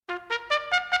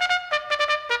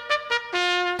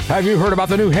Have you heard about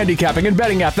the new handicapping and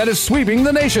betting app that is sweeping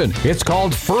the nation? It's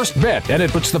called First Bet, and it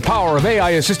puts the power of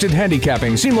AI-assisted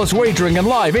handicapping, seamless wagering, and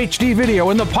live HD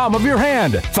video in the palm of your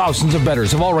hand. Thousands of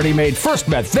bettors have already made First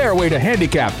Bet their way to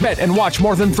handicap, bet, and watch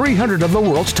more than 300 of the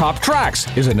world's top tracks.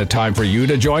 Isn't it time for you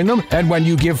to join them? And when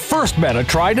you give First Bet a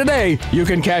try today, you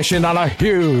can cash in on a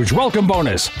huge welcome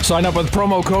bonus. Sign up with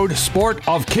promo code Sport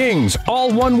of Kings,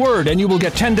 all one word, and you will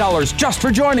get $10 just for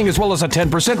joining, as well as a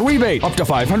 10% rebate, up to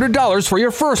 $500 for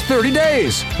your first 30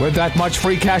 days. With that much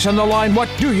free cash on the line, what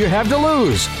do you have to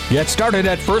lose? Get started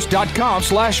at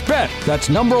first.com/bet. That's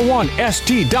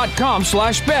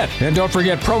st.com/bet. And don't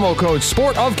forget promo code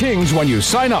Sport of Kings when you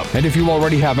sign up. And if you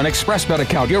already have an ExpressBet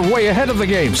account, you're way ahead of the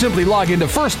game. Simply log into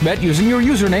FirstBet using your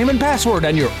username and password,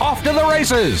 and you're off to the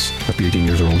races. Must be 18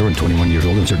 years or older and 21 years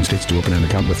old in certain states to open an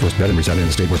account with FirstBet and reside in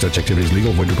a state where such activity is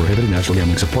legal, void, or prohibited. National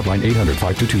Gambling Support Line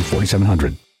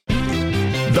 800-522-4700.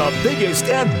 The biggest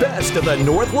and best of the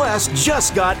Northwest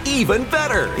just got even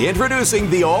better. Introducing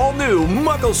the all-new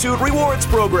Muckleshoot Rewards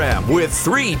program with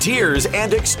 3 tiers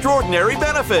and extraordinary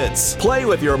benefits. Play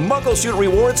with your Muckleshoot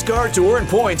Rewards card to earn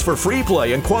points for free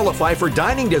play and qualify for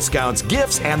dining discounts,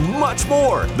 gifts, and much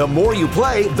more. The more you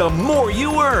play, the more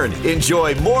you earn.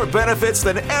 Enjoy more benefits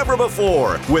than ever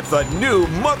before with the new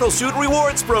Muckleshoot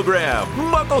Rewards program.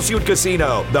 Muckleshoot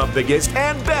Casino, the biggest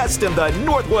and best in the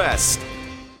Northwest.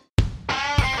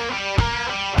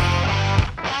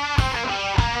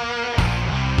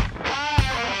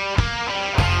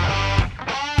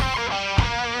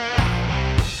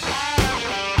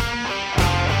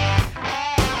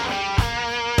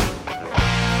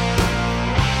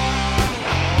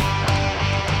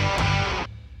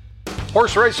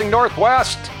 Horse Racing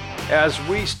Northwest, as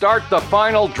we start the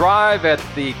final drive at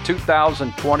the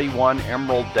 2021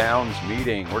 Emerald Downs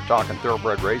meeting. We're talking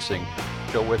thoroughbred racing.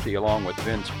 Still with you along with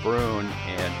Vince Brune,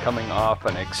 and coming off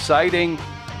an exciting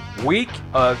week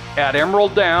at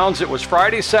Emerald Downs. It was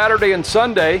Friday, Saturday, and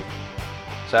Sunday.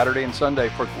 Saturday and Sunday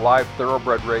for live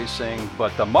thoroughbred racing,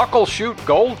 but the Muckleshoot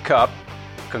Gold Cup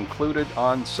concluded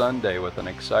on Sunday with an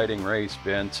exciting race,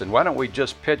 Vince. And why don't we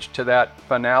just pitch to that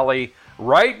finale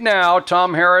right now?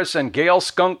 Tom Harris and Gale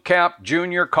Skunkcap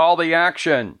Jr. call the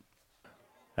action.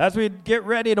 As we get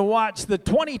ready to watch the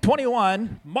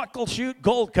 2021 Muckleshoot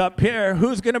Gold Cup here,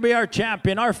 who's going to be our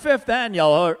champion? Our 5th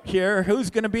annual here. Who's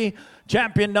going to be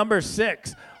champion number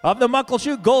 6 of the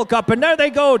Muckleshoot Gold Cup? And there they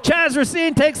go. Chaz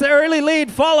Racine takes the early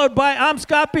lead, followed by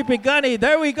Scotty Pagani.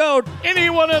 There we go.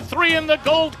 Anyone of 3 in the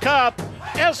Gold Cup.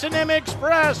 S&M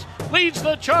Express leads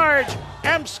the charge.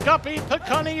 Scotty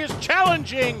Pagani is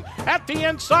challenging at the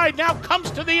inside, now comes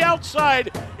to the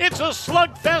outside. It's a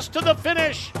slugfest to the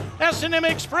finish. S&M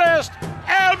Express,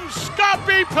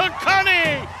 Scotty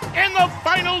Pagani in the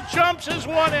final jumps has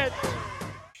won it.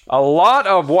 A lot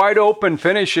of wide open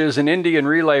finishes in Indian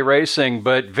relay racing,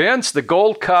 but Vince, the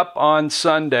Gold Cup on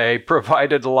Sunday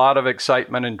provided a lot of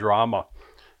excitement and drama.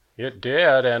 It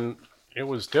did, and it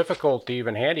was difficult to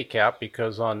even handicap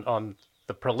because on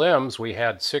the prelims, we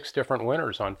had 6 different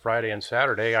winners on Friday and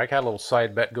Saturday. I had a little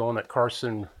side bet going that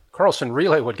Carlson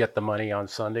Relay would get the money on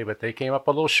Sunday, but they came up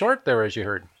a little short there, as you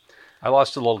heard. I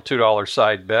lost a little $2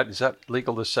 side bet. Is that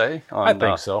legal to say? I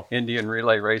think so. Indian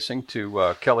relay racing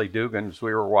to Kelly Dugan as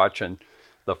we were watching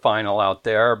the final out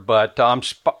there. But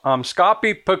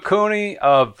Scotty Pagani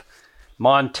of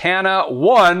Montana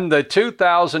won the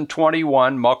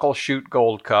 2021 Muckleshoot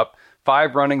Gold Cup.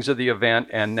 5 runnings of the event,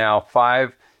 and now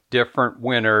 5 different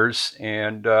winners.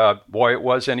 And boy, it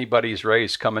was anybody's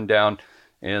race coming down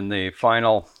in the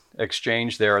final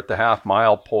exchange there at the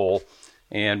half-mile pole.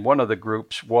 And one of the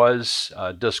groups was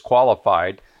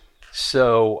disqualified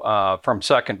from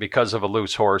second because of a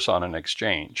loose horse on an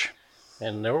exchange.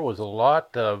 And there was a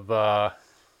lot of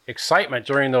excitement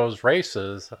during those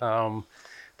races.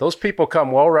 Those people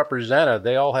come well represented.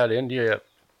 They all had India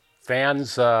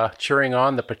fans cheering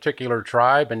on the particular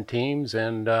tribe and teams,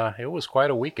 and it was quite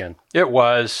a weekend. It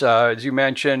was, as you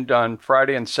mentioned, on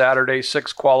Friday and Saturday,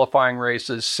 6 qualifying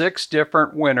races, 6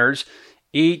 different winners.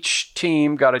 Each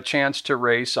team got a chance to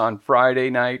race on Friday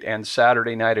night and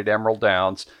Saturday night at Emerald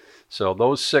Downs. So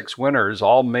those 6 winners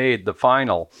all made the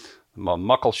final.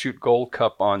 Muckleshoot Gold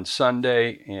Cup on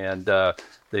Sunday, and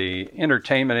the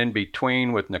entertainment in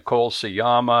between with Nicole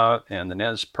Sayama and the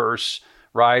Nez Perce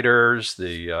riders,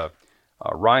 the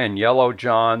Ryan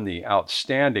Yellowjohn, the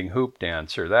outstanding hoop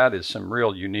dancer. That is some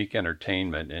real unique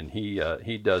entertainment, and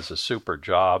he does a super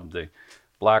job. The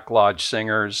Black Lodge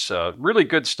Singers. Really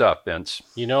good stuff, Vince.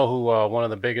 You know who one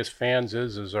of the biggest fans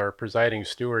is our presiding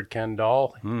steward, Ken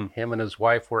Dahl. Him and his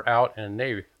wife were out, and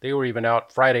they were even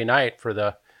out Friday night for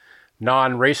the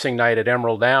non-racing night at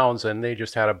Emerald Downs, and they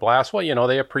just had a blast. Well, you know,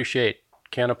 they appreciate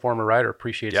Ken, a former rider,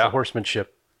 appreciates Yeah. the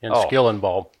horsemanship and skill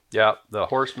involved. Yeah, the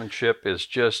horsemanship is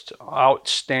just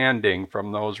outstanding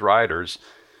from those riders.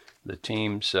 The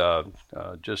team's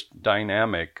just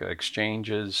dynamic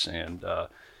exchanges and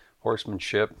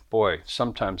horsemanship. Boy,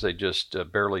 sometimes they just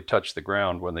barely touch the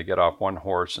ground when they get off one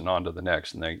horse and onto the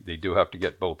next, and they do have to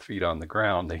get both feet on the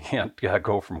ground. They can't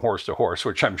go from horse to horse,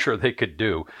 which I'm sure they could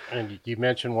do. And you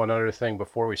mentioned one other thing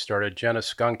before we started. Jenna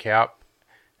Skunkcap,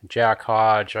 Jack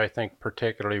Hodge, I think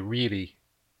particularly really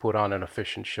put on an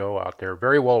efficient show out there.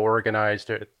 Very well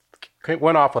organized. It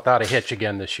went off without a hitch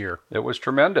again this year. It was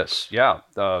tremendous. Yeah.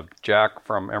 Jack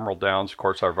from Emerald Downs, of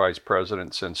course, our vice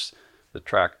president since the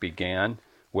track began,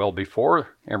 well before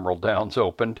Emerald Downs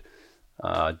opened.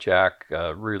 Jack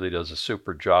really does a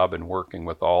super job in working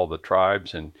with all the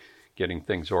tribes and getting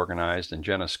things organized. And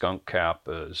Jenna Skunkcap,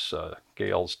 is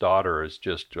Gail's daughter, is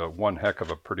just one heck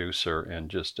of a producer and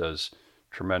just does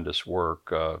tremendous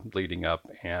work leading up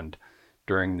and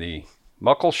during the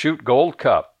Muckleshoot Gold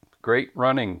Cup. Great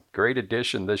running, great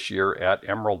addition this year at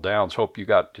Emerald Downs. Hope you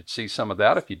got to see some of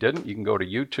that. If you didn't, you can go to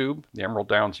YouTube, the Emerald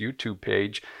Downs YouTube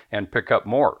page, and pick up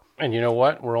more. And you know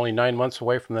what? We're only 9 months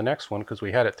away from the next one because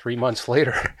we had it 3 months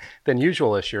later than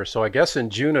usual this year. So I guess in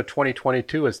June of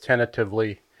 2022 is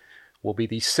tentatively will be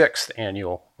the 6th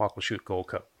annual Muckleshoot Gold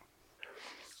Cup.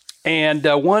 And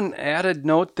one added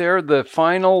note there, the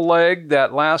final leg,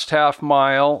 that last half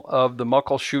mile of the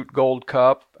Muckleshoot Gold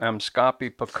Cup,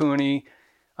 Mskapi Pakuni,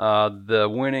 the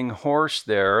winning horse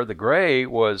there, the gray,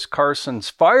 was Carson's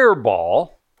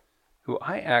Fireball, who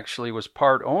I actually was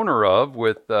part owner of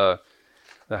with the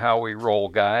How We Roll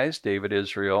guys, David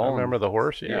Israel. I remember the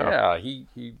horse, Yeah,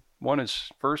 he won his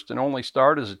first and only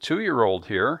start as a 2-year-old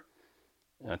here.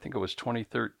 I think it was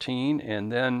 2013,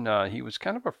 and then he was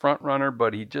kind of a front runner,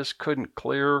 but he just couldn't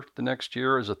clear the next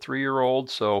year as a 3-year-old.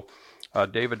 So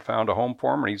David found a home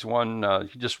for him, and he's won.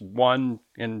 He just won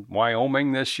in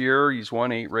Wyoming this year. He's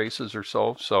won 8 races or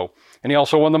so. And he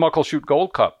also won the Muckleshoot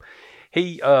Gold Cup.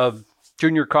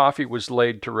 Junior Coffee was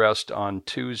laid to rest on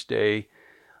Tuesday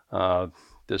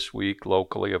this week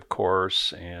locally, of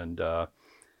course, and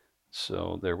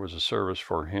so there was a service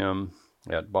for him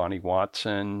at Bonnie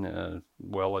Watson,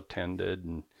 well attended,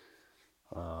 and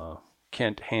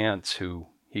Kent Hance, who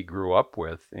he grew up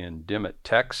with in Dimmitt,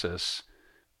 Texas,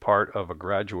 part of a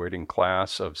graduating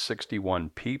class of 61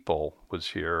 people, was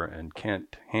here, and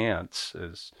Kent Hance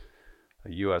is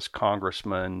a U.S.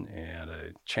 congressman and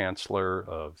a chancellor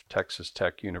of Texas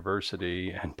Tech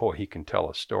University, and boy, he can tell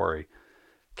a story.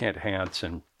 Kent Hance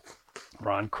and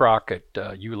Ron Crockett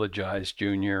eulogized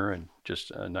Junior, and just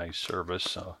a nice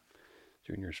service.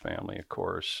 Junior's family, of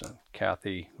course.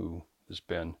 Kathy, who has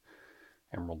been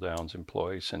Emerald Downs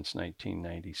employee since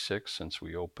 1996, since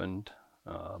we opened.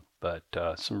 But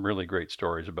some really great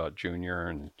stories about Junior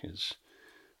and his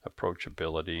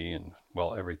approachability and,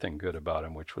 well, everything good about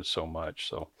him, which was so much.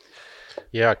 So,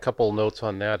 yeah, a couple notes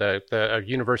on that. The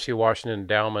University of Washington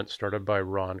endowment started by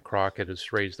Ron Crockett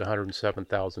has raised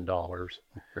 $107,000.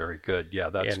 Very good. Yeah,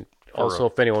 that's... And also,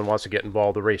 if anyone wants to get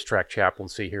involved, the racetrack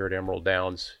chaplaincy here at Emerald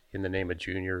Downs in the name of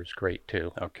Junior is great,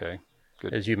 too. Okay,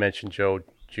 good. As you mentioned, Joe,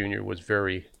 Junior was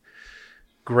very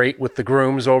great with the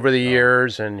grooms over the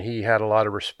years, and he had a lot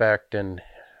of respect and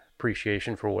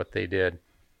appreciation for what they did.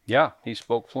 Yeah, he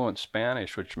spoke fluent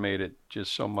Spanish, which made it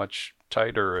just so much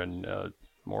tighter and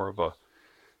more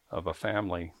of a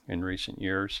family in recent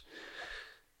years.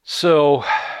 So,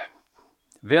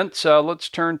 Vince, let's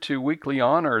turn to weekly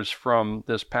honors from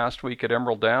this past week at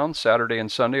Emerald Downs, Saturday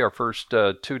and Sunday, our first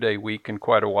 2-day week in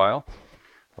quite a while.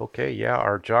 Okay, yeah,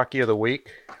 our jockey of the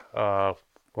week,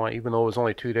 even though it was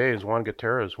only 2 days, Juan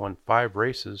Gutierrez won 5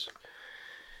 races.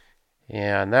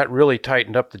 And that really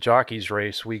tightened up the jockeys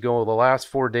race. We go the last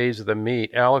 4 days of the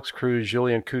meet. Alex Cruz,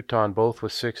 Julian Couton, both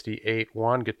with 68.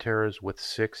 Juan Gutierrez with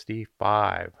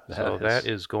 65. So that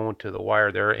is going to the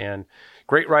wire there. And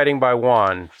great riding by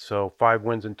Juan. So 5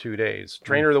 wins in 2 days.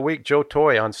 Trainer of the week, Joe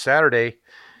Toy, on Saturday.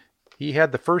 He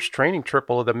had the first training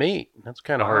triple of the meet. That's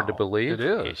kind of hard to believe. It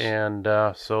is. And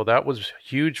so that was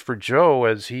huge for Joe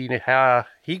as he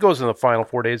goes in the final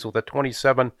 4 days with a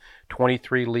 27-23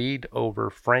 lead over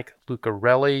Frank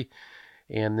Lucarelli.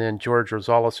 And then George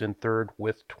Rosales in third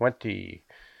with 20.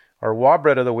 Our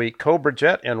Wabred of the week, Cobra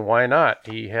Jet, and why not?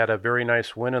 He had a very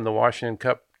nice win in the Washington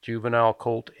Cup Juvenile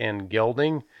Colt and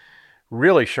Gelding.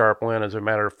 Really sharp win, as a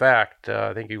matter of fact.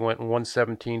 I think he went in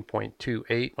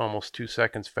 117.28, almost 2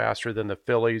 seconds faster than the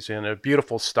fillies, in a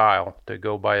beautiful style to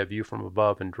go by a view from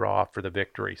above and draw for the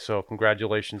victory. So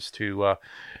congratulations to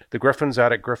the Griffins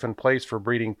out at Griffin Place for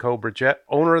breeding Cobra Jet.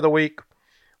 Owner of the week,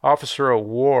 Officer of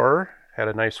War, had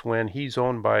a nice win. He's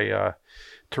owned by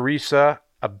Teresa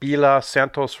Abila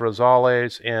Santos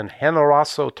Rosales, and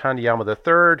Generazo Tandiama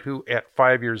III, who at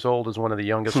 5 years old is one of the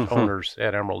youngest owners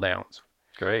at Emerald Downs.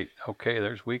 Great. Okay,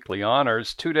 there's weekly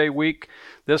honors. 2-day week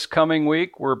this coming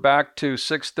week. We're back to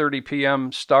 6:30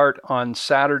 p.m. start on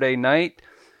Saturday night,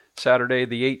 Saturday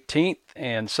the 18th,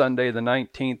 and Sunday the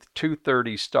 19th,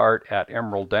 2:30 start at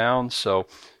Emerald Downs. So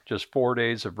just 4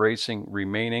 days of racing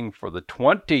remaining for the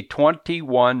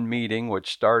 2021 meeting,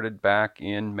 which started back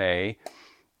in May.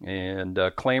 And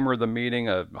Claimer the meeting,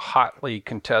 hotly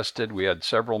contested. We had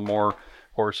several more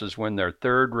horses win their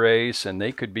third race, and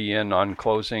they could be in on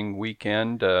closing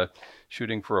weekend,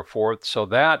 shooting for a fourth. So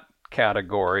that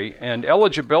category. And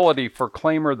eligibility for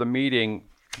Claimer the meeting,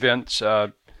 Vince,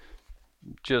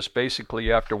 just basically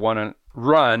you have to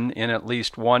run in at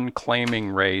least one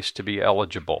claiming race to be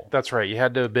eligible. That's right. You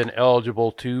had to have been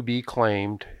eligible to be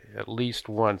claimed at least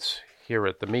once here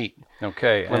at the meet.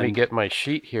 Okay. Let me get my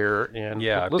sheet here and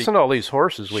listen to all these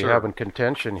horses we have in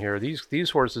contention here.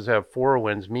 These horses have 4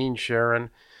 wins: Mean Sharon,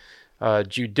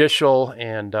 Judicial,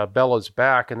 and Bella's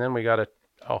Back. And then we got a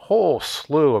whole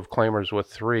slew of claimers with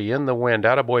 3. In the Wind,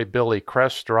 Attaboy Billy,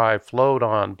 Crest Drive, Float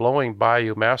On, Blowing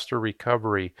Bayou, Master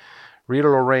Recovery, Rita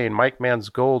Lorraine, Mike Man's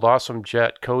Gold, Awesome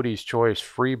Jet, Cody's Choice,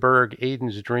 Freeburg,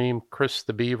 Aiden's Dream, Chris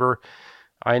the Beaver,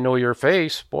 I Know Your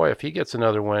Face. Boy, if he gets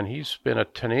another win, he's been a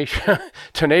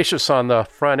tenacious on the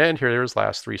front end here. There's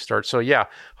last 3 starts. So, yeah,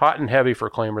 hot and heavy for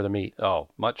Claimer the meet. Oh,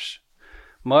 much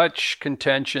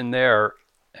contention there.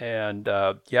 And,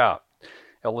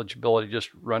 eligibility just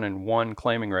running one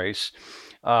claiming race.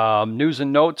 News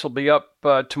and notes will be up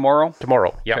tomorrow.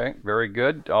 Tomorrow, yeah. Okay, very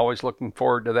good. Always looking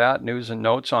forward to that. News and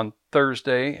notes on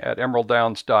Thursday at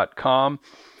emeralddowns.com.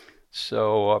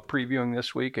 So previewing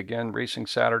this week, again, racing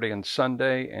Saturday and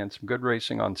Sunday, and some good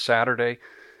racing on Saturday.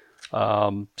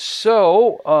 Sharon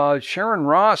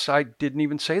Ross, I didn't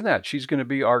even say that. She's going to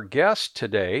be our guest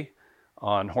today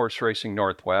on Horse Racing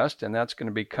Northwest, and that's going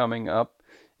to be coming up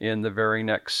in the very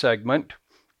next segment.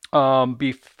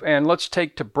 And let's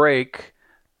take to break.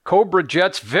 Cobra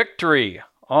Jet's victory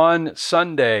on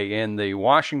Sunday in the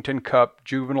Washington Cup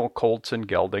Juvenile Colts and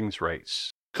Geldings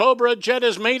race. Cobra Jet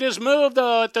has made his move,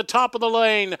 though, at the top of the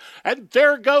lane. And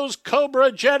there goes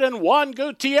Cobra Jet and Juan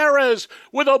Gutierrez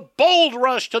with a bold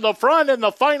rush to the front in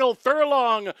the final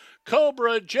furlong.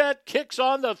 Cobra Jet kicks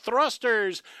on the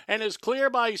thrusters and is clear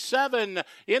by 7.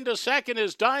 Into second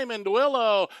is Diamond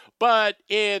Willow, but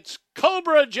it's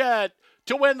Cobra Jet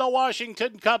to win the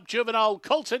Washington Cup Juvenile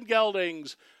Colts and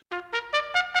Geldings.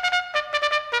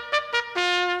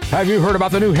 Have you heard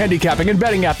about the new handicapping and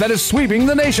betting app that is sweeping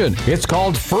the nation? It's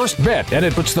called First Bet, and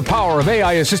it puts the power of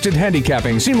AI-assisted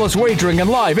handicapping, seamless wagering, and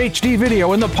live HD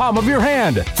video in the palm of your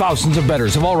hand. Thousands of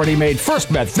bettors have already made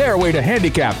First Bet their way to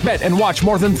handicap, bet, and watch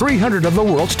more than 300 of the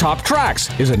world's top tracks.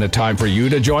 Isn't it time for you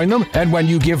to join them? And when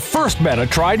you give First Bet a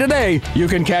try today, you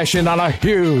can cash in on a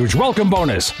huge welcome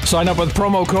bonus. Sign up with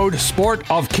promo code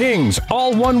Sport of Kings,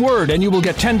 all one word, and you will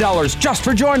get $10 just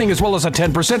for joining, as well as a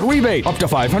 10% rebate, up to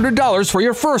 $500 for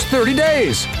your first 30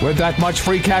 days. With that much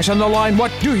free cash on the line,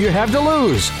 what do you have to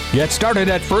lose? Get started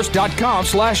at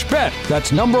first.com/bet.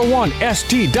 That's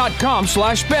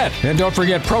st.com/bet. And don't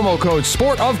forget promo code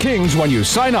Sport of Kings when you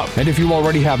sign up. And if you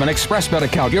already have an ExpressBet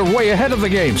account, you're way ahead of the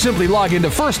game. Simply log into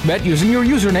FirstBet using your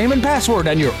username and password,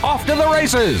 and you're off to the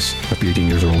races. Must be 18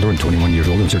 years or older and 21 years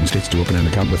old in certain states to open an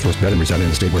account with FirstBet and reside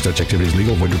in a state where such activity is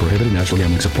legal, void, or prohibited. National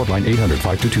Gambling Support Line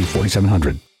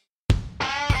 800-522-4700.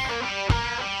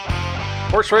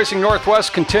 Horse Racing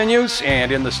Northwest continues,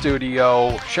 and in the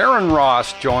studio, Sharon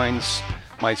Ross joins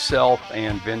myself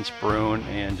and Vince Brune,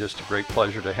 and just a great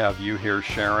pleasure to have you here,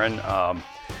 Sharon.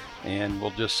 And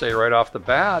we'll just say right off the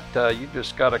bat, you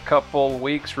just got a couple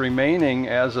weeks remaining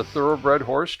as a thoroughbred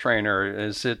horse trainer.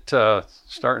 Is it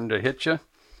starting to hit you?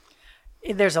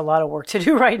 There's a lot of work to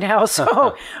do right now,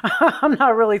 so I'm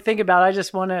not really thinking about it. I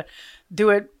just want to do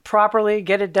it properly,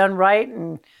 get it done right,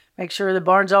 and make sure the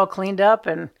barn's all cleaned up,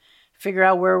 and figure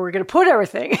out where we're going to put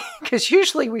everything, because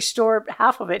usually we store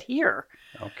half of it here.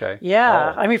 Okay.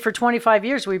 Yeah. Oh. I mean, for 25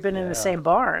 years, we've been in the same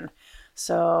barn.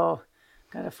 So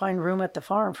got to find room at the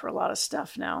farm for a lot of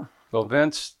stuff now. Well,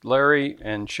 Vince, Larry,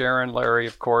 and Sharon, Larry,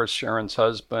 of course, Sharon's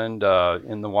husband,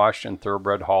 in the Washington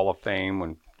Thoroughbred Hall of Fame,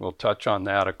 and we'll touch on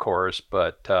that, of course.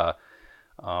 But,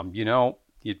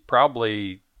 you'd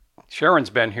probably,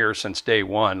 Sharon's been here since day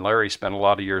one. Larry spent a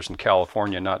lot of years in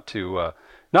California, not to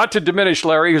diminish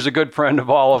Larry, who's a good friend of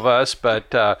all of us,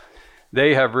 but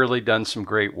they have really done some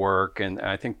great work, and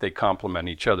I think they complement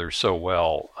each other so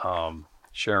well.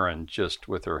 Sharon, just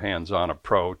with her hands-on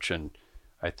approach, and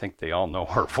I think they all know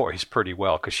her voice pretty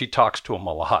well because she talks to them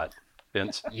a lot.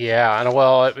 Vince. Yeah, and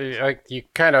well, you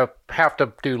kind of have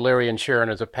to do Larry and Sharon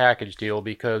as a package deal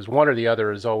because one or the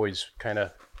other has always kind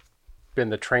of been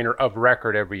the trainer of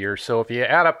record every year. So if you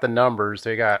add up the numbers,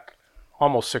 they got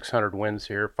almost 600 wins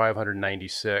here,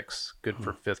 596, good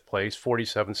for fifth place,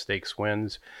 47 stakes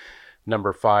wins,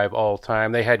 number 5 all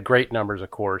time. They had great numbers, of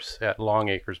course, at Long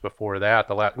Acres before that.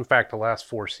 In fact, the last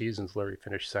 4 seasons, Larry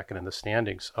finished second in the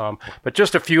standings. But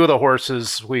just a few of the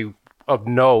horses of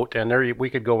note, and there we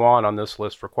could go on this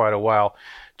list for quite a while.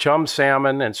 Chum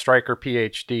Salmon and Striker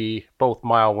PhD, both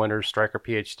mile winners. Striker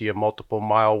PhD, a multiple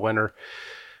mile winner.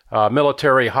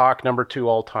 Military Hawk, number 2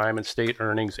 all time in state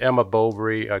earnings. Emma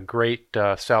Bovary, a great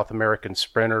South American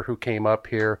sprinter who came up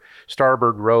here.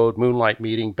 Starbird Road, Moonlight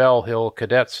Meeting, Bell Hill,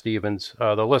 Cadet Stevens.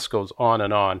 The list goes on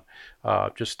and on.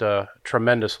 Just a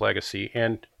tremendous legacy.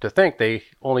 And to think they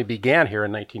only began here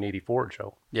in 1984,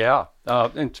 Joe. Yeah.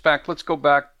 In fact, let's go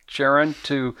back, Sharon,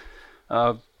 to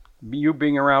you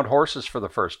being around horses for the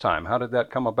first time. How did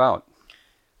that come about?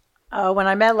 When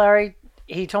I met Larry,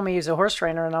 he told me he's a horse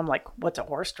trainer, and I'm like, what's a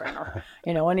horse trainer?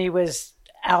 And he was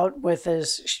out with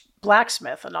his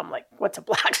blacksmith, and I'm like, what's a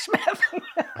blacksmith?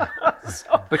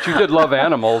 But you did love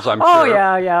animals, I'm sure. Oh,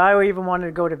 yeah. I even wanted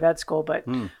to go to vet school, but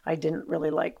I didn't really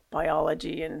like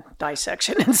biology and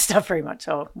dissection and stuff very much,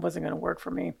 so it wasn't going to work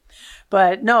for me.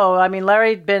 But no, I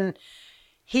mean,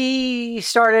 he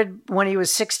started when he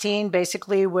was 16,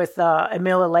 basically with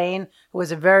Emile Elaine, who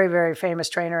was a very, very famous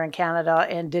trainer in Canada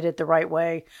and did it the right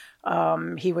way.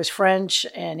 He was French,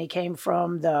 and he came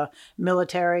from the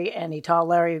military, and he taught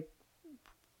Larry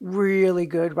really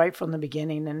good right from the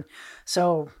beginning. And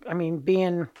so, I mean,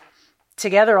 being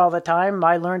together all the time,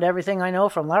 I learned everything I know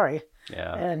from Larry.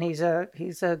 Yeah. And he's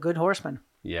a good horseman.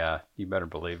 Yeah, you better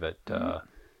believe it.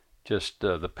 Just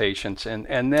the patience.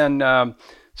 And then,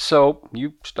 so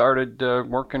you started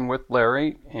working with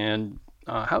Larry, and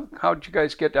how did you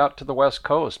guys get out to the West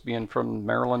Coast, being from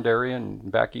Maryland area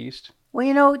and back east?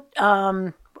 Well,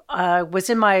 I was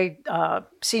in my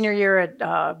senior year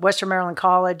at Western Maryland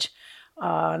College,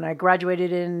 and I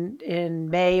graduated in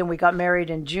May, and we got married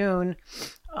in June.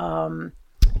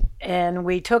 And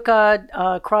we took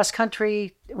a cross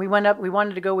country. We went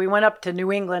up to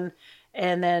New England,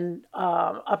 and then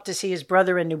up to see his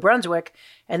brother in New Brunswick.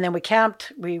 And then we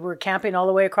camped. We were camping all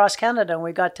the way across Canada, and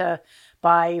we got to,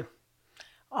 by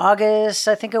August,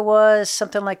 I think it was,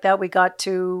 something like that, we got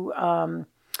to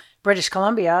British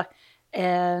Columbia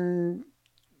and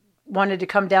wanted to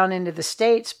come down into the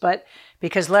States. But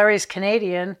because Larry's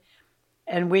Canadian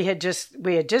and we had just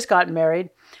gotten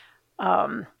married,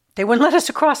 they wouldn't let us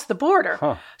across the border.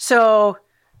 Huh. So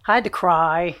I had to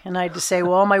cry, and I had to say,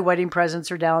 well, all my wedding presents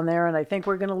are down there, and I think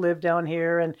we're going to live down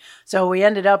here. And so we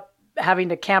ended up having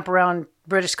to camp around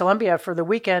British Columbia for the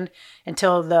weekend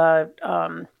until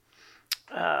the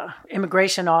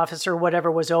immigration office or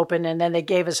whatever was open, and then they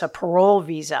gave us a parole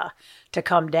visa to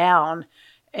come down.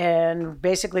 And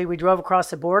basically we drove across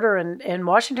the border, and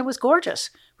Washington was gorgeous.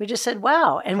 We just said,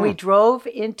 wow. And we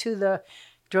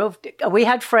we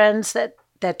had friends that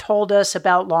told us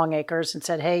about Long Acres and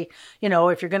said, hey,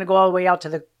 if you're going to go all the way out to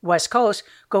the West Coast,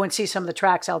 go and see some of the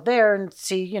tracks out there and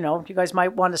see, you guys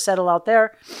might want to settle out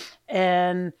there.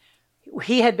 And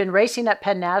he had been racing at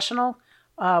Penn National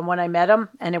when I met him,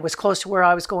 and it was close to where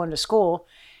I was going to school.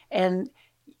 And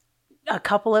a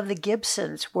couple of the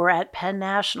Gibsons were at Penn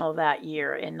National that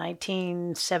year in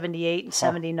 1978 and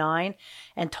 79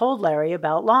 and told Larry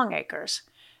about Long Acres.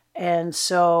 And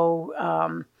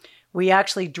so we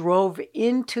actually drove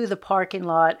into the parking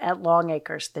lot at Long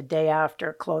Acres the day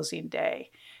after closing day.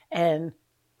 And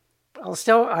I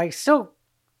still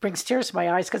brings tears to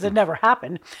my eyes because it never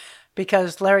happened.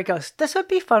 Because Larry goes, this would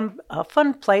be a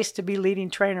fun place to be leading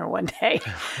trainer one day.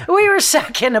 We were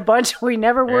second a bunch. We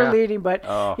never were leading, but,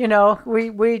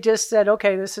 we just said,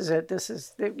 okay, this is it. This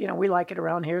is, we like it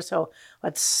around here. So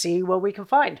let's see what we can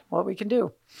find, what we can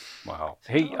do. Wow.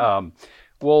 Hey,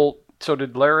 so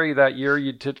did Larry that year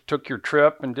you took your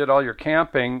trip and did all your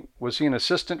camping? Was he an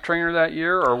assistant trainer that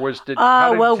year, or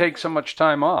how did he take so much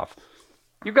time off?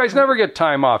 You guys never get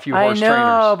time off, you horse trainers.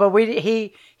 I know, but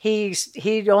he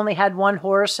only had one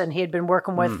horse, and he had been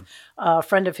working with a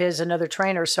friend of his, another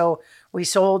trainer. So we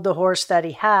sold the horse that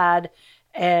he had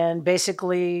and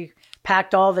basically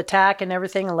packed all the tack and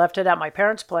everything and left it at my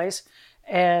parents' place.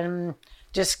 And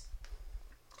just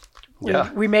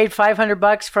we made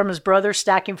 $500 from his brother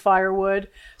stacking firewood.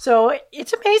 So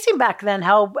it's amazing back then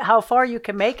how far you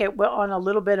can make it on a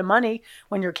little bit of money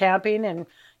when you're camping, and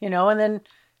and then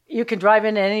you can drive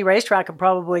into any racetrack and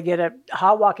probably get a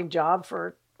hot walking job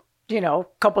for, a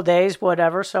couple days,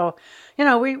 whatever. So,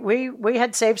 we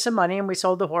had saved some money, and we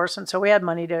sold the horse, and so we had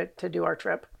money to do our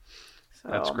trip.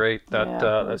 That's great. That's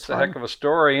a fun. heck of a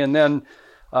story. And then,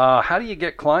 how do you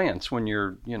get clients when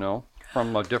you're,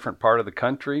 from a different part of the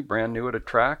country, brand new at a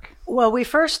track? Well,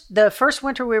 the first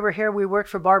winter we were here, we worked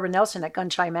for Barbara Nelson at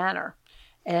Gunshine Manor.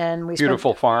 And we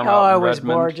Beautiful farm Oh, out it in was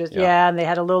Redmond. gorgeous. Yeah, and they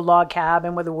had a little log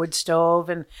cabin with a wood stove,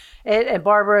 and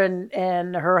Barbara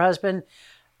and her husband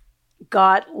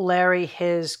got Larry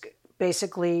started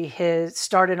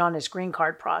on his green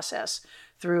card process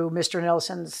through Mr.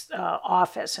 Nelson's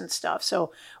office and stuff.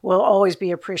 So we'll always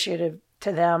be appreciative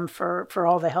to them for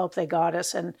all the help they got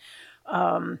us. And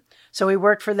so we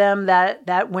worked for them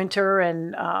that winter,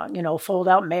 and fold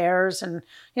out mares, and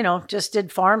just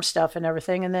did farm stuff and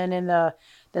everything. And then in the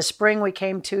spring we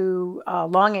came to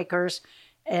Long Acres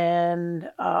and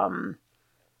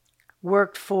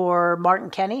worked for Martin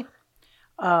Kenny.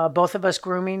 Both of us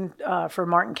grooming for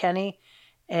Martin Kenny,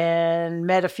 and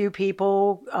met a few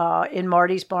people in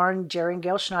Marty's barn, Jerry and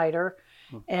Gail Schneider.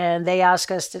 And they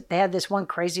asked us they had this one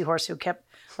crazy horse who kept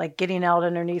like getting out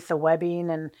underneath the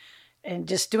webbing and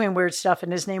just doing weird stuff.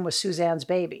 And his name was Suzanne's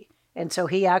Baby. And so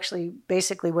he actually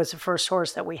basically was the first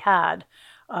horse that we had.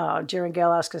 Jerry and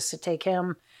Gail asked us to take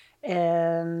him.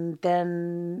 And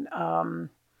then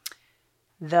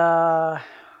the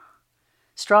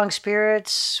Strong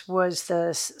Spirits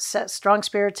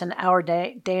and Our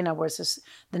Dana was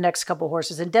the next couple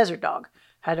horses. And Desert Dog.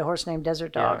 Had a horse named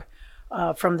Desert Dog.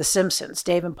 From The Simpsons,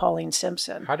 Dave and Pauline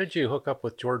Simpson. How did you hook up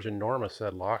with George and Norma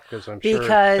Sedlock? Because I'm sure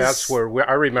that's where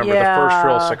I remember the first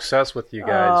real success with you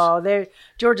guys. Oh,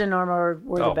 George and Norma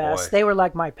were the best. Boy. They were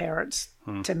like my parents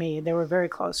to me. They were very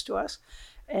close to us.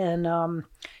 And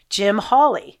Jim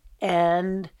Hawley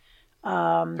and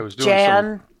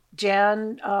Jan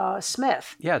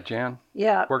Smith. Yeah, Jan.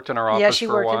 Yeah. Worked in our office Yeah, she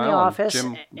for a worked while. in the office.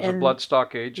 Jim was a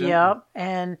bloodstock agent. Yeah,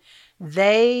 and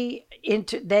they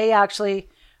actually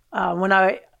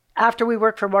after we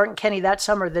worked for Martin Kenny that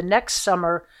summer, the next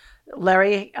summer,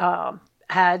 Larry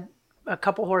had a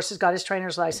couple horses, got his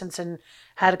trainer's license, and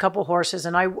had a couple horses,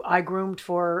 and I groomed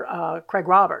for Craig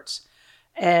Roberts,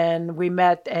 and we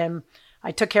met, and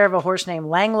I took care of a horse named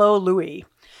Langlo Louis,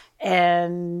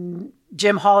 and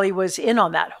Jim Hawley was in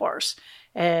on that horse,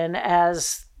 and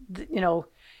as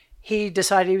he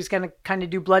decided he was going to kind of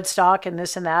do bloodstock and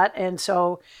this and that, and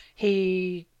so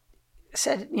he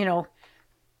said,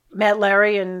 met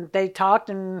Larry, and they talked,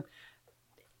 and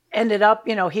ended up,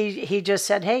 he just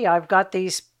said, hey, I've got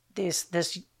this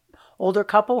older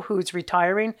couple who's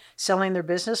retiring, selling their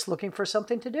business, looking for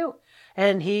something to do.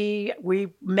 And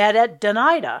we met at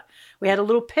Denida. We had a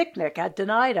little picnic at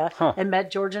Denida and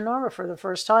met George and Norma for the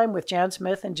first time with Jan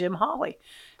Smith and Jim Hawley.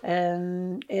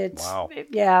 And it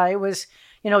was,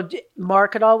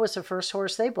 Marketall was the first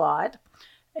horse they bought.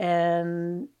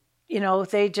 And,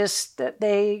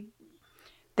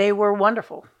 they were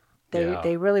wonderful.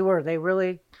 They really were. They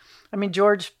really,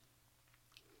 George,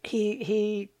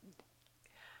 he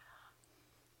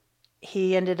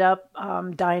ended up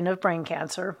dying of brain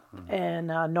cancer, and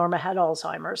Norma had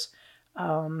Alzheimer's.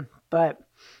 But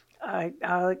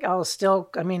I'll still,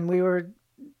 we were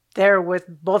there with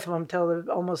both of them till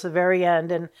almost the very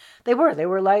end, and they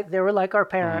were like our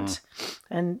parents.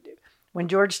 And when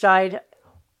George died,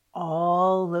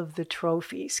 all of the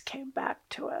trophies came back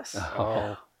to us.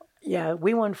 Oh. Yeah,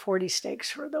 we won 40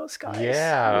 stakes for those guys.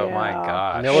 Yeah. Oh my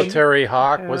gosh. Military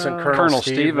Hawk wasn't Colonel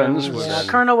Stevens was was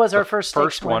Colonel was our first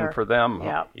one for them.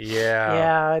 Yeah.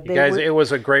 Yeah. You guys, it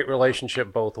was a great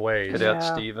relationship both ways. Cadet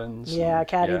Stevens. Yeah,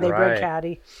 Caddy. They right. bred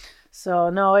Caddy.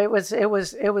 So no, it was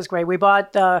great. We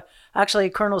bought actually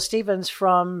Colonel Stevens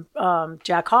from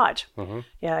Jack Hodge.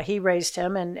 Yeah, he raised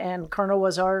him, and Colonel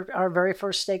was our very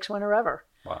first stakes winner ever.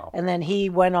 Wow. And then he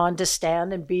went on to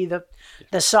stand and be the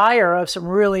sire of some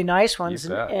really nice ones,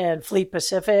 and Fleet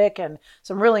Pacific and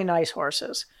some really nice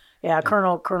horses. Yeah,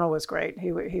 Colonel was great.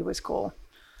 He was cool.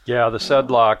 Yeah, the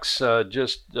Sedlocks,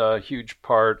 just a huge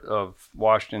part of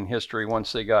Washington history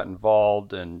once they got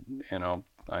involved. And,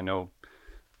 I know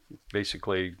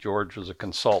basically George was a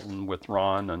consultant with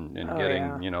Ron and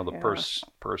getting, the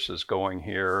purses going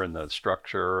here and the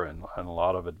structure and a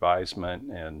lot of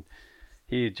advisement. And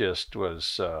he just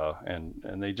was, and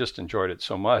they just enjoyed it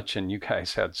so much, and you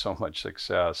guys had so much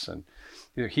success. And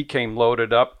he came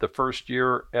loaded up the first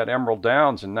year at Emerald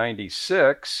Downs in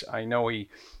 '96. I know he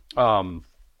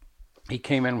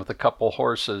came in with a couple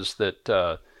horses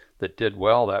that did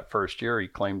well that first year. He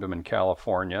claimed them in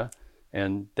California,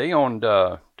 and they owned,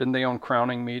 didn't they own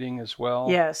Crowning Meeting as well?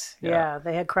 Yes, yeah.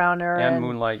 They had Crowner and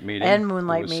Moonlight Meeting. And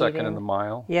Moonlight who was Meeting. second in the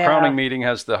mile. Yeah. Crowning Meeting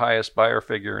has the highest buyer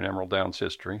figure in Emerald Downs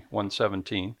history,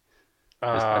 117.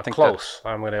 I think close.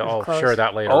 I'll share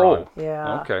that later on. on.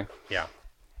 Yeah. Okay. Yeah.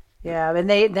 Yeah, and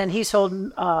then he sold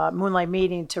Moonlight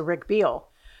Meeting to Rick Beal,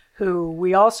 who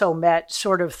we also met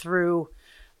sort of through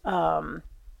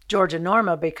George and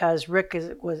Norma, because Rick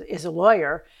is a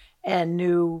lawyer and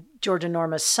knew George and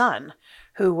Norma's son,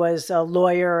 who was a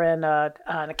lawyer and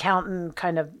an accountant,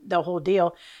 kind of the whole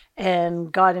deal,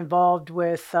 and got involved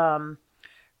with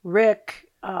Rick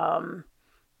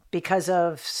because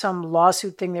of some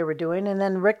lawsuit thing they were doing. And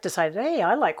then Rick decided, hey,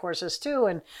 I like horses too.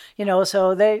 And,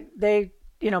 so they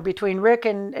between Rick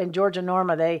and George and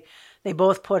Norma, they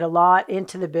both put a lot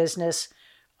into the business,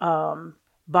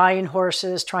 buying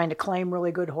horses, trying to claim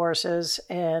really good horses.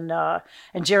 And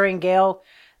Jerry and Gail,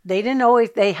 they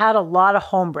had a lot of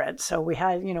homebreds. So we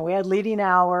had Leading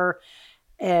Hour,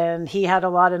 and he had a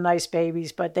lot of nice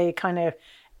babies, but they kind of,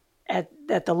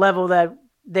 at the level that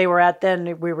they were at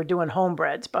then, we were doing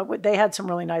homebreds, but they had some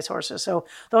really nice horses. So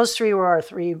those three were our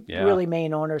three really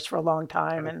main owners for a long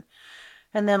time.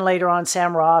 And then later on,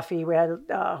 Sam Rafi, we had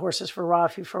horses for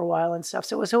Rafi for a while and stuff.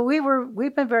 So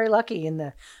we've been very lucky in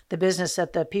the business,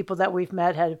 that the people that we've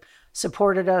met had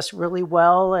supported us really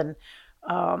well. And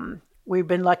we've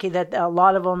been lucky that a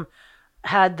lot of them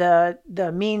had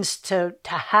the means to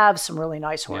have some really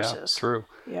nice horses. Yeah, true.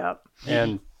 Yeah.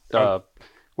 And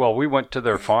well, we went to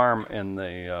their farm in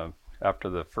the after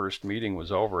the first meeting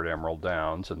was over at Emerald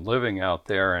Downs, and living out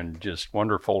there and just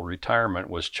wonderful retirement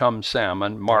was Chum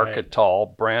Salmon, Mark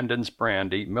Attal, Brandon's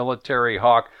Brandy, Military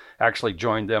Hawk. Actually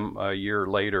joined them a year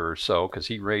later or so, because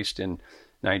he raced in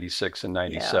 96 and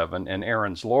 97, and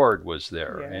Aaron's Lord was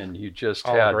there, and you just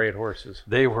had great horses.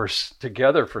 They were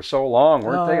together for so long,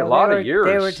 weren't they? A lot of years.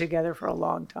 They were together for a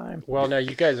long time. Well, now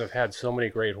you guys have had so many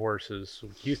great horses.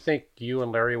 Do you think you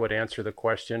and Larry would answer the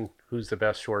question, who's the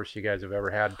best horse you guys have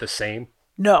ever had, the same?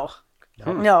 No,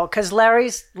 because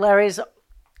Larry's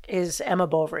is Emma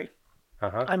Bovary.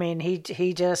 I mean, he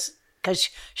just, because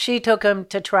she took him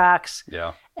to tracks,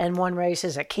 and won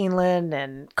races at Keeneland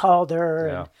and Calder,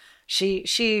 and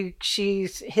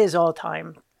she's his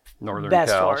all-time Northern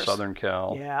best Cal, horse. Southern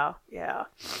Cal. Yeah.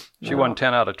 She won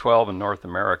 10 out of 12 in North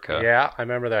America. Yeah, I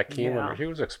remember that Keeneland. She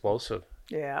was explosive.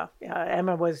 Yeah.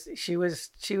 Emma was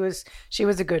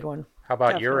a good one. How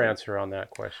about your answer on that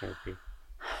question?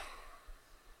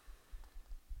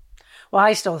 Well,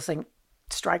 I still think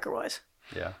Striker was.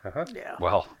 Yeah. Yeah.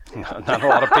 Well, not a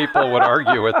lot of people would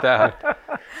argue with that.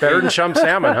 Better than Chum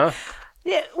Salmon, huh?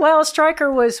 Yeah. Well,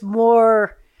 Striker was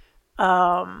more.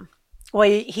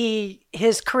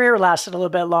 His career lasted a little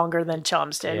bit longer than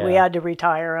Chum's did. Yeah. We had to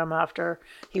retire him after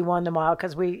he won the mile,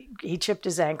 because he chipped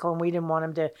his ankle, and we didn't want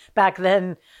him to. Back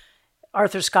then,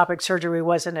 arthroscopic surgery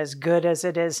wasn't as good as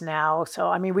it is now. So,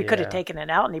 I mean, we could have taken it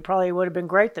out, and he probably would have been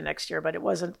great the next year, but it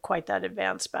wasn't quite that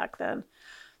advanced back then.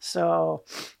 So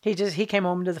he came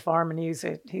home to the farm, and he's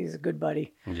a good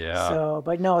buddy. Yeah. So,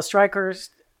 but no, Strikers,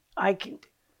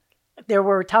 there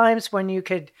were times when you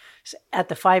could, at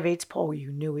the 5/8 pole,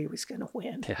 you knew he was going to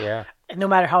win. Yeah. And no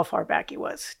matter how far back he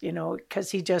was,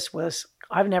 because he just was.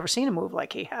 I've never seen him move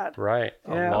like he had. Right.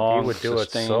 Yeah. He would do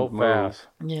it so fast.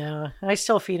 Yeah. I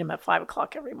still feed him at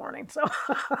 5:00 every morning. So.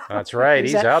 That's right.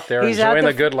 He's out there enjoying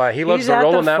the good life. He loves to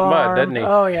roll in that mud, doesn't he?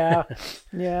 Oh yeah.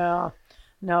 Yeah.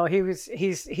 No,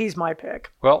 he's my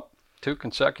pick. Well, 2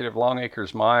 consecutive Long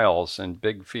Acres miles in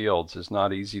big fields is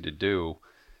not easy to do.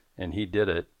 And he did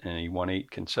it, and he won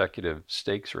 8 consecutive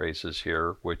stakes races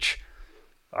here, which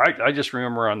I just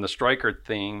remember on the Striker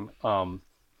theme.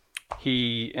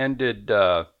 He ended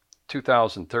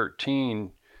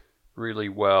 2013 really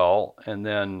well, and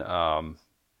then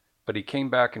but he came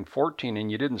back in 14,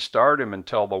 and you didn't start him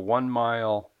until the 1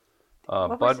 mile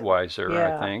Budweiser,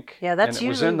 I think. Yeah, that's and it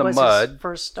usually was in the mud. His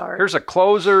first start. Here's a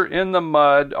closer in the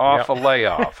mud off a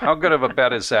layoff. How good of a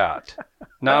bet is that?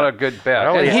 Not a good bet.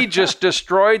 Well, and he just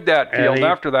destroyed that field.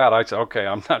 After that, I said, okay,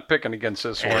 I'm not picking against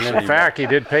this horse anymore. In fact, he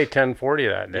did pay $10.40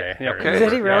 that day. Okay.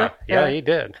 Did he really? Yeah, he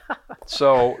did.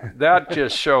 So that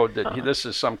just showed that this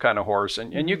is some kind of horse.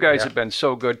 And you guys have been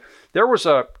so good. There was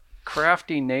a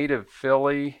crafty native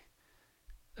filly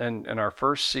in our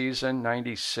first season,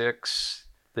 96,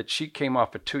 that she came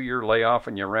off a 2-year layoff,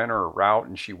 and you ran her a route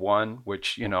and she won,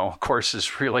 which, of course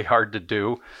is really hard to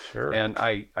do. Sure. And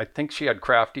I think she had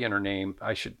crafty in her name.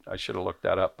 I should have looked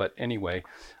that up. But anyway,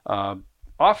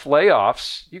 off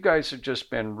layoffs, you guys have just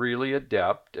been really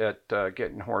adept at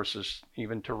getting horses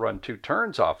even to run 2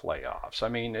 turns off layoffs. I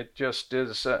mean, it just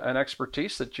is an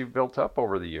expertise that you've built up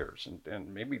over the years.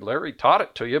 And maybe Larry taught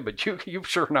it to you, but you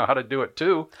sure know how to do it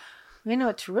too.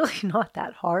 It's really not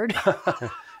that hard.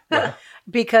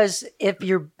 Because if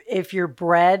you're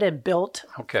bred and built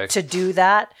to do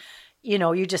that,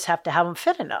 you just have to have them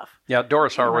fit enough. Yeah,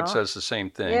 Doris Harwood says the same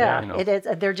thing. Yeah, it is.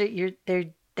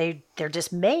 They they're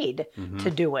just made to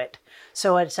do it.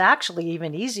 So it's actually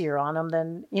even easier on them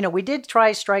than, we did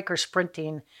try striker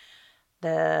sprinting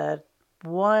the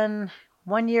one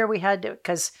year we had to,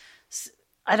 because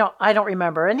I don't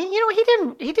remember. And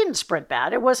he didn't sprint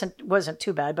bad. It wasn't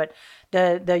too bad, but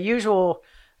the usual,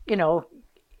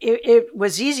 it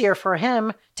was easier for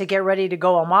him to get ready to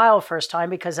go a mile first time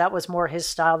because that was more his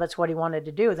style. That's what he wanted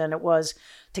to do than it was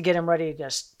to get him ready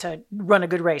to run a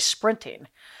good race sprinting.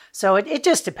 So it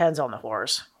just depends on the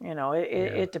horse.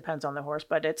 It depends on the horse,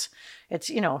 but it's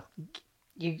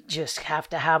you just have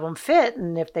to have them fit.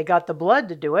 And if they got the blood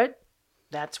to do it,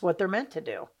 that's what they're meant to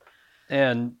do.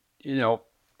 And,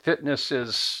 fitness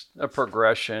is a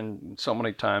progression. So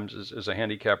many times as a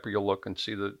handicapper, you'll look and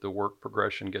see the work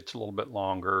progression gets a little bit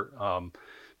longer.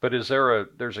 But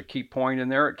there's a key point in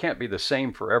there? It can't be the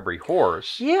same for every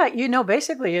horse. Yeah,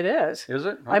 basically it is. Is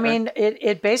it? Okay. I mean,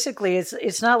 it basically is.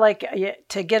 It's not like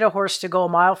to get a horse to go a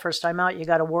mile first time out, you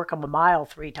got to work them a mile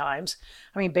 3 times.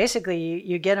 I mean, basically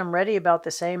you get them ready about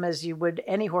the same as you would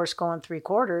any horse going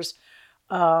 3/4.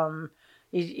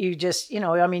 You just,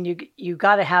 you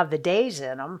got to have the days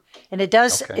in them. And it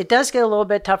does get a little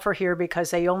bit tougher here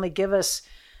because they only give us,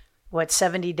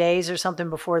 70 days or something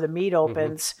before the meet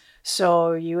opens. Mm-hmm.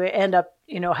 So you end up,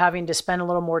 having to spend a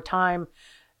little more time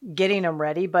getting them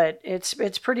ready. But it's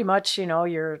pretty much,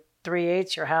 your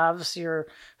 3/8, your halves, your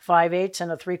 5/8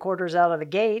 and a 3/4 out of the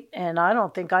gate. And I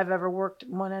don't think I've ever worked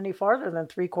one any farther than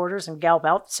 3/4 and gallop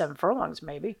out 7 furlongs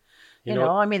maybe.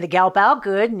 The gallop out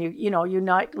good and you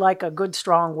not like a good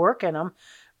strong work in them,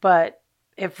 but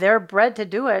if they're bred to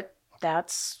do it,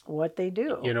 that's what they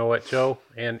do. You know what, Joe?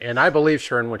 And I believe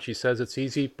Sharon when she says it's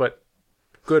easy, but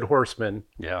good horsemen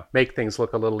make things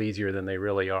look a little easier than they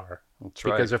really are. That's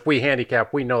because if we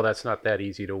handicap, we know that's not that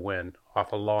easy to win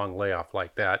off a long layoff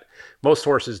like that. Most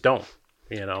horses don't,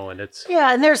 and it's...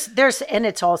 Yeah, and and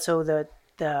it's also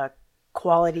the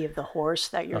quality of the horse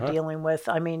that you're dealing with.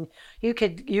 I mean, you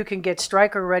can get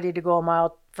striker ready to go a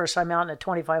mile first time out and a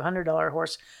 $2,500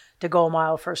 horse to go a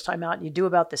mile first time out. And you do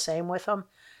about the same with them.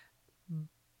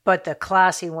 But the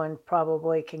classy one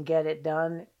probably can get it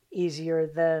done easier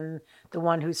than the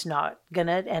one who's not going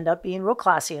to end up being real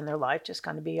classy in their life, just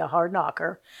going to be a hard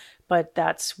knocker. But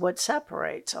that's what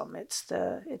separates them. It's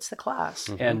the class.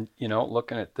 Mm-hmm. And,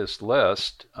 looking at this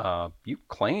list, you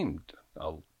claimed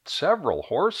several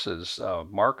horses,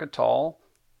 Marketal,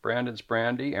 Brandon's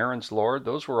Brandy, Aaron's Lord,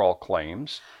 those were all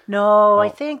claims. No, I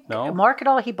think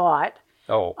Marketal he bought.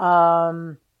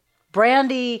 Oh.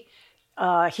 Brandy,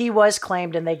 he was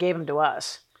claimed and they gave him to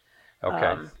us.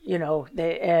 Okay.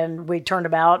 And we turned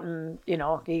him out and,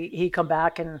 he come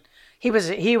back and he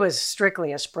was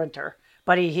strictly a sprinter.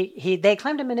 But they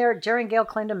claimed him in Jerry and Gale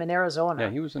claimed him in Arizona.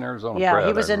 Yeah, he was in Arizona bred. Yeah,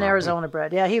 he was in Arizona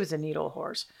bred. Yeah, he was a neat old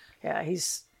horse. Yeah,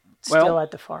 he's still at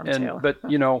the farm too. But,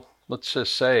 let's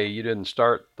just say you didn't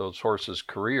start those horses'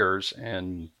 careers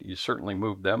and you certainly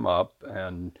moved them up.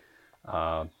 And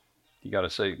you got to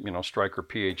say, Striker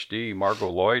PhD, Margot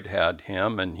Lloyd had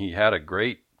him and he had a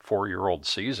great 4-year-old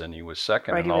season. He was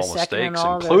second in all the stakes,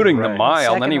 including the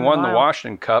mile. And then he won the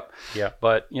Washington Cup. Yeah.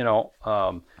 But,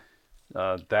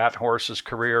 that horse's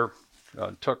career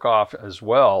took off as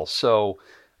well. So,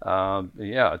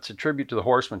 it's a tribute to the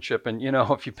horsemanship. And,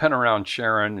 if you've been around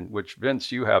Sharon, which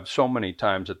Vince, you have so many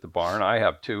times at the barn, I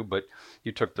have too, but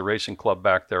you took the racing club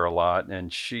back there a lot.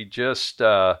 And she just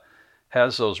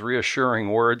has those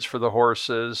reassuring words for the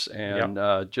horses and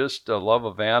just a love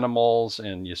of animals.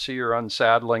 And you see her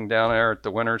unsaddling down there at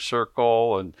the winner's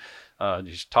circle and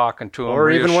she's talking to them. Or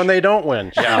even when they don't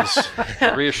win. Yes.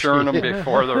 Reassuring them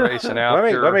before the race and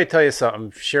after. Let me tell you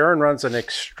something. Sharon runs an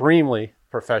extremely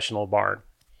professional barn.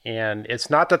 And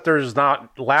it's not that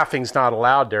laughing's not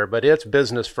allowed there, but it's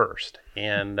business first.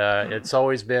 And it's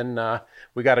always been,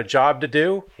 we got a job to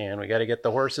do and we got to get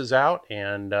the horses out.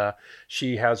 And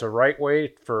she has a right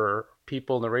way for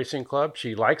people in the racing club.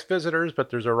 She likes visitors,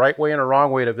 but there's a right way and a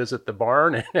wrong way to visit the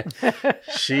barn.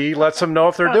 She lets them know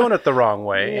if they're doing it the wrong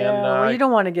way. Yeah, and you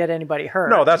don't want to get anybody hurt.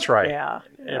 No, that's right. Yeah.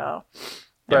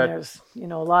 But there's, a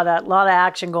lot of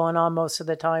action going on most of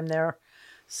the time there.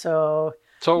 So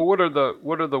what are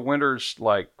the winters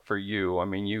like for you? I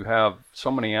mean, you have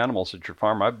so many animals at your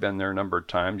farm. I've been there a number of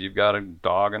times. You've got a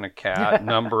dog and a cat,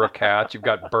 number of cats. You've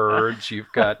got birds.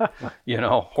 You've got,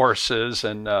 horses,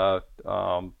 and I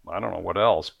don't know what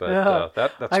else. But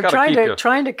that's got to keep you.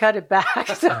 Trying to cut it back.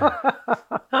 So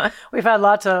we've had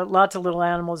lots of little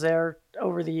animals there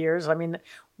over the years. I mean,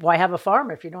 why have a farm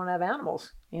if you don't have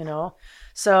animals?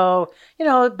 So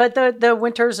but the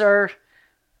winters are.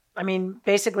 I mean,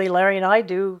 basically, Larry and I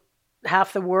do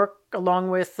half the work along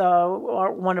with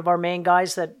one of our main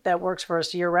guys that works for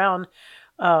us year round.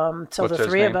 So What's the his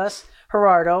three name? of us,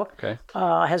 Gerardo, Okay.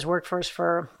 has worked for us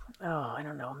for, I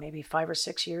don't know, maybe 5 or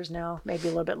 6 years now, maybe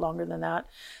a little bit longer than that.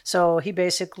 So he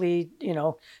basically,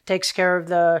 takes care of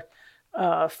the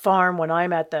farm when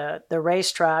I'm at the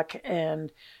racetrack,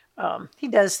 and he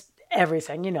does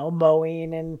everything,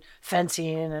 mowing and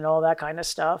fencing and all that kind of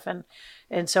stuff.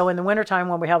 And so in the wintertime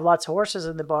when we have lots of horses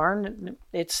in the barn,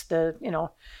 it's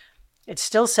it's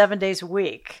still 7 days a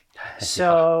week.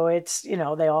 So it's,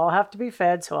 they all have to be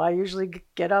fed. So I usually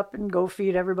get up and go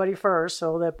feed everybody first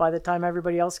so that by the time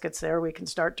everybody else gets there, we can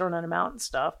start turning them out and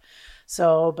stuff.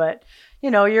 So, but,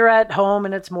 you're at home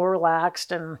and it's more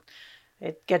relaxed and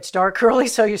it gets dark early.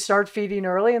 So you start feeding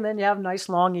early and then you have nice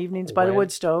long evenings by the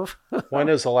wood stove. When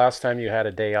is the last time you had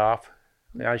a day off?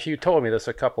 Now, you told me this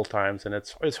a couple times, and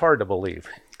it's hard to believe.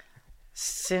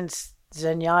 Since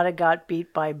Zenyatta got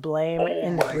beat by Blame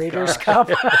in the Breeders' Cup.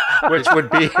 Which would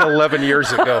be 11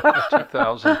 years ago.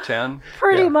 2010.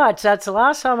 Pretty much. That's the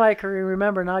last time I can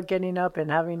remember not getting up and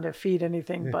having to feed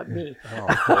anything but me.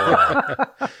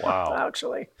 Wow.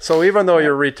 Actually. So even though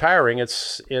you're retiring, it's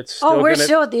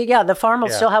still the farm will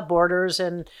still have boarders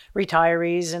and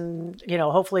retirees and,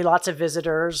 hopefully lots of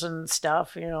visitors and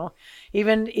stuff,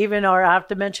 Even I have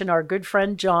to mention our good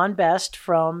friend John Best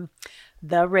from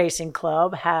the racing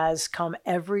club has come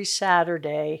every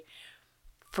Saturday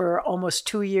for almost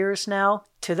 2 years now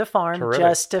to the farm. Terrific.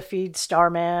 Just to feed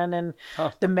Starman and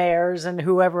the mares and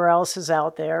whoever else is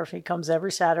out there. He comes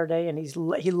every Saturday and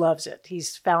he loves it.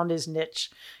 He's found his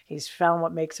niche. He's found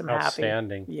what makes him happy.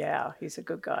 Outstanding. Yeah, he's a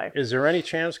good guy. Is there any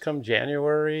chance come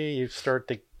January you start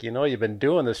to, you've been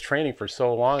doing this training for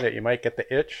so long that you might get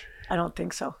the itch? I don't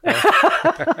think so.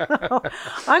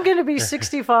 I'm going to be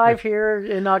 65 here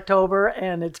in October,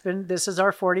 and this is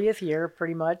our 40th year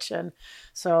pretty much. And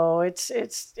so it's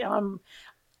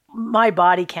my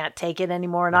body can't take it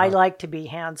anymore. And I like to be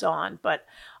hands on, but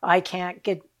I can't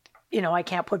get, I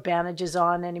can't put bandages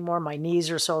on anymore. My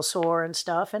knees are so sore and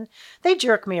stuff, and they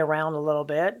jerk me around a little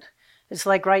bit. It's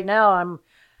like right now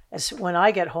when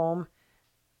I get home,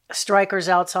 Striker's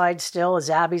outside still,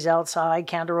 Zabby's outside,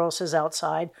 Canderosa's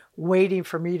outside, waiting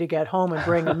for me to get home and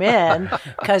bring him in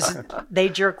because they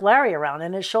jerk Larry around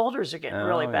and his shoulders are getting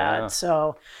really bad.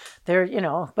 So they're,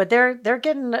 but they're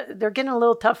getting a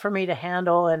little tough for me to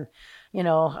handle, and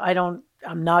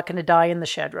I'm not going to die in the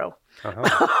shed row.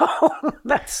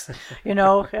 That's,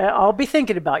 I'll be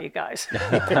thinking about you guys.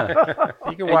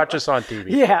 You can watch us on TV.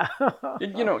 Yeah.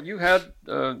 You had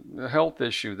a health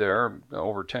issue there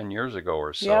over 10 years ago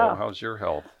or so. Yeah. How's your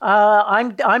health?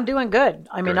 I'm doing good.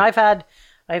 I mean, Great.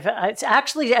 it's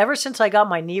actually ever since I got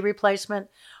my knee replacement,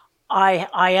 I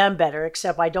am better,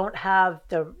 except I don't have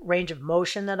the range of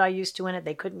motion that I used to in it.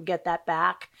 They couldn't get that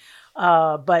back.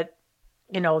 But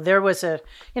there was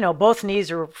both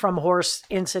knees are from horse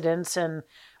incidents, and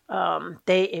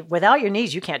without your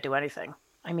knees, you can't do anything.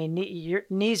 I mean, your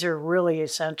knees are really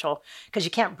essential because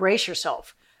you can't brace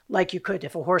yourself like you could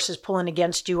if a horse is pulling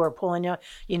against you or pulling you.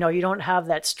 You don't have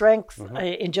that strength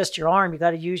in just your arm. You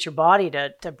got to use your body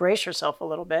to brace yourself a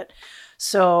little bit.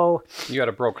 So you got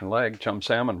a broken leg. Chum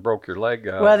Salmon broke your leg.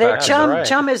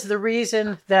 Chum is the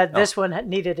reason that this one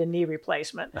needed a knee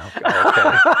replacement. Okay.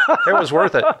 It was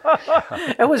worth it.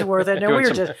 It was worth it.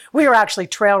 And we were actually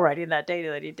trail riding that day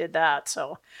that he did that.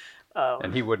 So,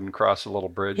 and he wouldn't cross a little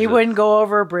bridge. He wouldn't go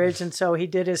over a bridge, and so he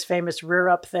did his famous rear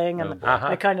up thing, and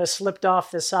I kind of slipped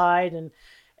off the side,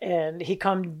 and he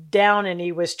come down, and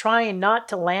he was trying not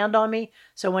to land on me.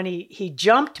 So when he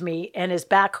jumped me, and his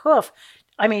back hoof,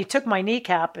 he took my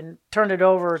kneecap and turned it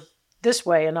over this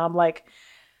way, and I'm like,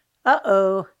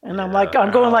 uh-oh. And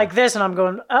I'm going like this, and I'm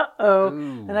going, uh-oh.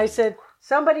 And I said,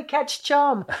 somebody catch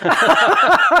Chum.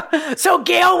 So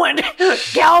Gail went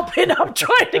galloping up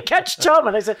trying to catch Chum.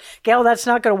 And I said, Gail, that's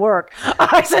not going to work.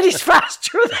 I said, he's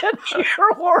faster than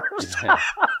your horse.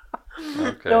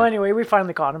 Okay. So anyway, we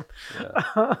finally caught him.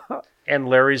 Yeah. And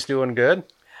Larry's doing good?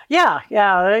 Yeah.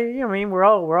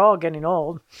 We're all getting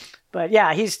old. But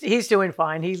yeah, he's doing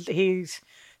fine. He's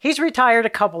retired a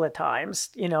couple of times,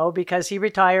 because he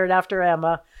retired after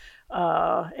Emma,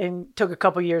 and took a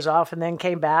couple years off and then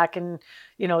came back, and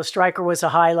Striker was a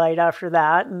highlight after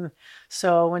that. And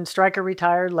so when Striker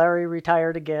retired, Larry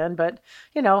retired again. But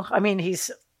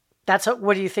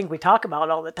what do you think we talk about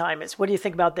all the time? It's what do you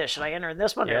think about this? Should I enter in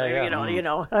this one?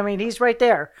 He's right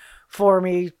there for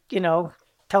me,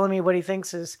 telling me what he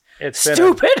thinks is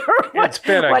stupid. It's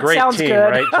been a great team,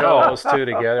 good. right, Joe? Those two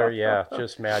together, yeah,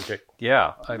 just magic.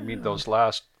 Yeah, those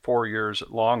last 4 years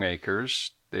at Long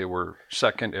Acres, they were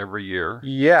second every year.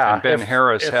 Yeah, and Ben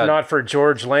Harris if not for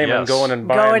George Lehman going and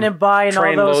buying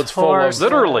train all those loads full of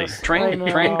literally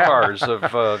train cars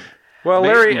of Well,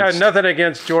 Larry, maintenance. nothing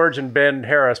against George and Ben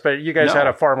Harris, but you guys No. had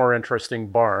a far more interesting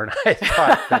barn, I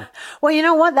thought. Well, you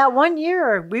know what? That one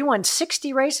year we won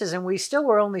 60 races and we still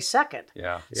were only second.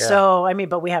 Yeah. So, I mean,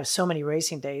 but we have so many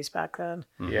racing days back then.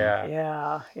 Yeah.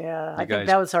 Yeah. I guys- think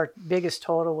that was our biggest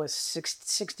total was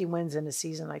 60 wins in a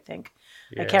season, I think.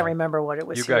 I can't remember what it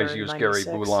was. You here guys in used Gary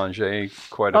 96. Boulanger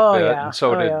quite a Oh, bit, yeah. and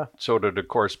so Oh, did yeah. so did of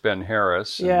course Ben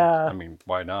Harris. And, Yeah. I mean,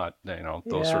 why not?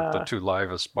 Those are the Yeah. two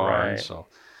livest barns. Right. So,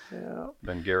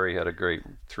 then Gary had a great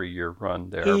 3-year run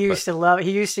there. He used to love.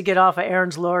 He used to get off of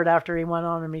Aaron's Lord after he went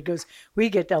on him. He goes, "We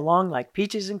get along like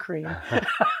peaches and cream."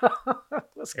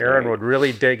 Aaron would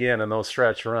really dig in those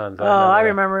stretch runs. I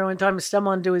remember one time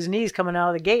stumbling to his knees coming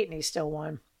out of the gate, and he still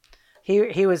won.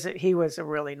 He was a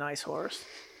really nice horse.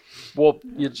 Well,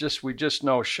 we just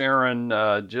know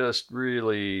Sharon. Just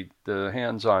really the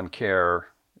hands-on care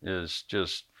is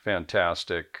just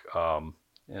fantastic.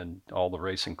 And all the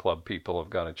racing club people have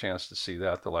got a chance to see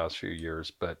that the last few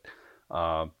years. But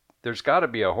there's got to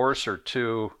be a horse or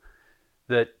two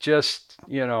that just,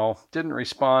 didn't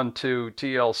respond to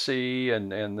TLC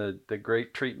and the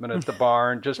great treatment at the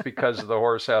barn just because the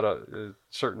horse had a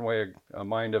certain way, a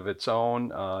mind of its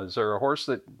own. Is there a horse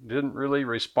that didn't really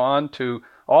respond to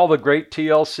all the great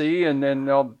TLC and then,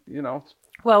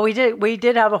 Well, we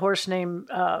did have a horse named,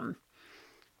 what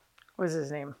was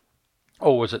his name?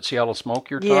 Oh, was it Seattle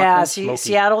Smoke you're talking? Yeah, Smokey.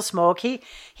 Seattle Smoke. He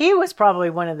was probably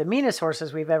one of the meanest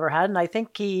horses we've ever had, and I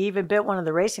think he even bit one of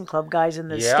the racing club guys in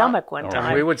the stomach one time.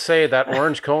 And we would say that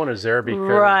orange cone is there because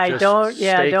Right,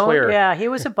 stay clear. Yeah, he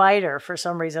was a biter for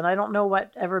some reason. I don't know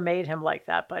what ever made him like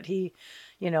that, but he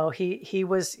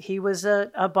was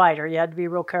a biter. You had to be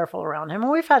real careful around him,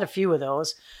 and we've had a few of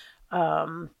those.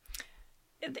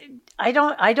 I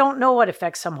don't know what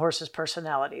affects some horses'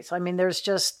 personalities. I mean, there's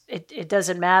just it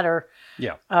doesn't matter.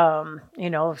 Yeah.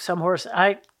 Some horse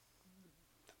I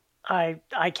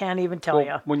can't even tell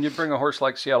you. When you bring a horse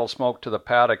like Seattle Smoke to the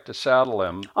paddock to saddle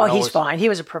him, He's fine. He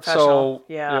was a professional. So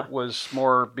yeah. it was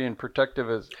more being protective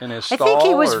in his I stall. think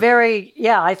he was or?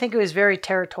 I think it was very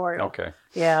territorial. Okay.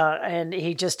 Yeah, and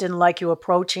he just didn't like you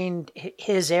approaching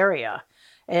his area.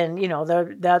 And,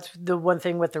 that's the one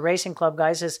thing with the racing club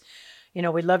guys is,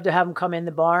 we'd love to have them come in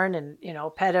the barn and,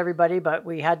 pet everybody, but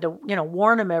we had to,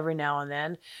 warn them every now and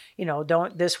then,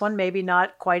 this one maybe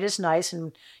not quite as nice.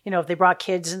 And, if they brought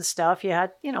kids and stuff, you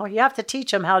have to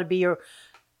teach them how to be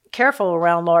careful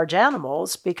around large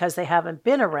animals because they haven't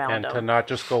been around And them. to not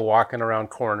just go walking around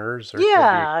corners.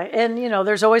 Yeah, and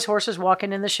there's always horses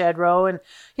walking in the shed row, and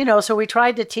so we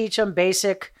tried to teach them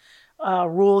basic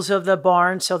rules of the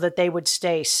barn so that they would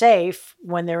stay safe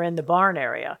when they're in the barn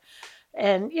area.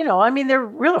 And they're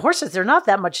real horses. They're not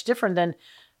that much different than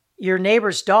your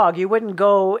neighbor's dog. You wouldn't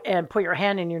go and put your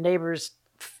hand in your neighbor's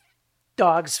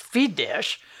dog's feed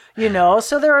dish,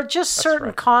 So there are just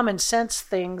certain common sense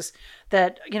things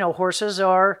that horses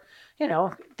are.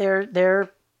 They're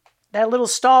that little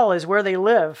stall is where they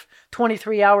live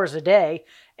 23 hours a day,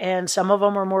 and some of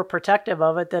them are more protective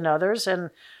of it than others. And,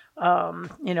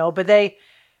 but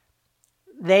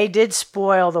they did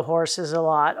spoil the horses a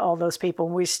lot, all those people.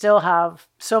 We still have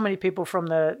so many people from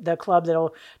the club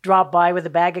that'll drop by with a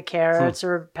bag of carrots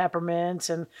or peppermints.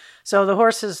 And so the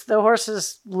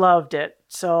horses loved it.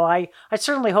 So I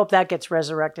certainly hope that gets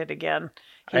resurrected again.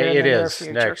 It is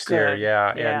next year,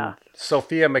 yeah. And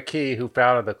Sophia McKee, who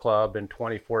founded the club in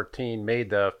 2014, made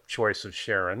the choice of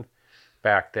Sharon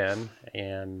back then,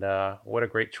 and what a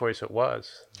great choice it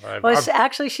was.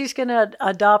 Actually, she's going to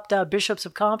adopt Bishops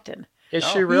of Compton. Is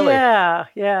she really? Yeah.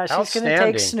 She's going to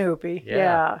take Snoopy.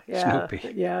 Yeah.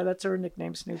 Snoopy. Yeah, that's her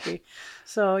nickname, Snoopy.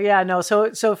 So,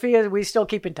 So Sophia, we still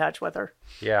keep in touch with her.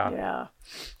 Yeah.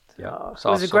 It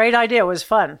was a great idea. It was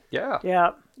fun. Yeah.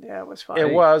 Yeah, it was fun.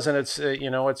 It was, and it's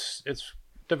it's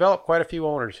developed quite a few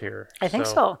owners here. I think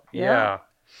so. Yeah.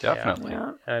 Definitely.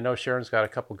 Yeah. And I know Sharon's got a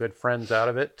couple good friends out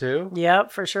of it too. Yeah,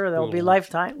 for sure. They'll be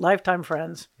lifetime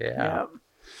friends. Yeah.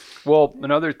 Well,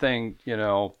 another thing,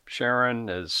 Sharon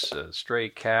is a stray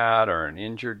cat or an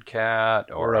injured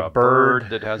cat or a bird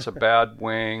that has a bad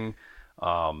wing.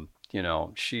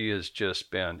 She has just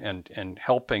been and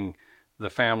helping the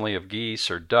family of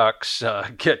geese or ducks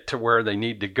get to where they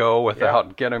need to go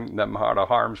without getting them out of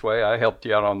harm's way. I helped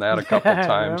you out on that a couple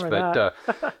times, but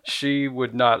she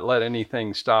would not let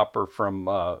anything stop her from,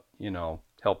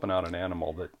 helping out an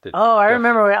animal that I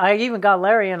remember I even got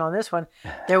Larry in on this one.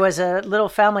 There was a little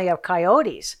family of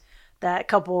coyotes that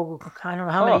couple, I don't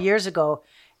know how many years ago,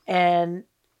 and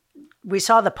we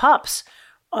saw the pups.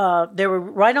 They were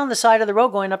right on the side of the road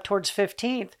going up towards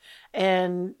 15th,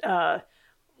 and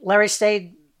Larry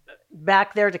stayed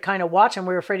back there to kind of watch him.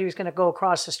 We were afraid he was going to go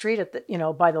across the street at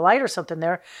the, by the light or something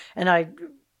there. And I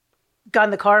got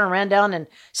in the car and ran down, and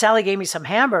Sally gave me some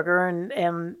hamburger,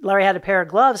 and Larry had a pair of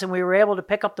gloves, and we were able to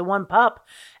pick up the one pup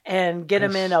and get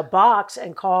him in a box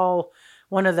and call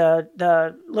one of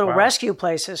the little rescue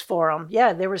places for them.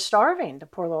 Yeah, they were starving, the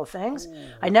poor little things.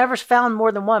 I never found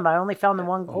more than one, but I only found the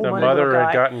one. The mother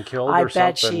had gotten killed or something. I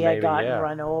bet she had gotten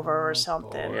run over or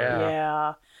something.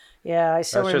 Yeah, I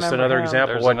still remember. That's just another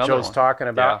example of what Joe's talking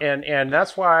about. Yeah. And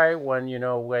that's why when,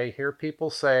 we hear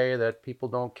people say that people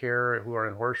don't care who are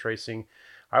in horse racing,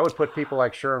 I would put people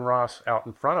like Sharon Ross out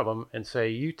in front of them and say,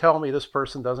 you tell me this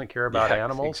person doesn't care about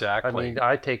animals? Exactly. I mean,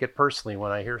 I take it personally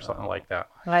when I hear something like that.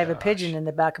 I have a pigeon in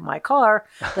the back of my car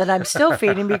that I'm still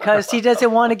feeding because he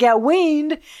doesn't want to get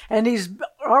weaned, and he's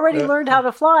already learned how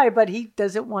to fly, but he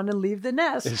doesn't want to leave the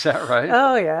nest. Is that right?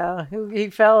 Oh, yeah. He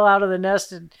fell out of the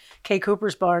nest in Kay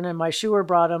Cooper's barn, and my shoer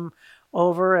brought him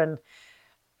over, and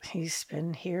he's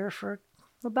been here for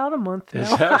about a month now.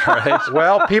 Is that right?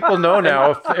 Well, people know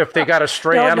now if they got a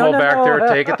stray animal back there,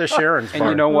 take it to Sharon's farm.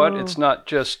 And you know what? It's not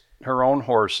just her own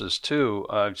horses, too.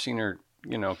 I've seen her,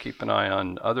 keep an eye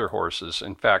on other horses.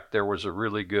 In fact, there was a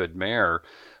really good mare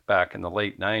back in the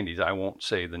late 90s. I won't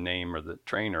say the name or the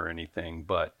trainer or anything,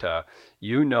 but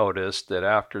you noticed that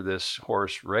after this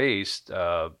horse raced,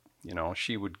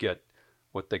 she would get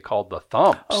what they called the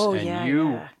thumps. Oh, and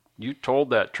you told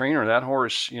that trainer that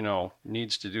horse,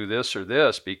 needs to do this or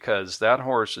this because that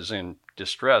horse is in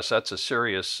distress. That's a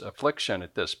serious affliction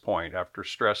at this point after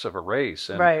stress of a race.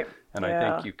 And, right. And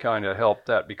I think you kind of helped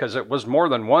that because it was more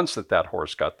than once that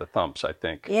horse got the thumps, I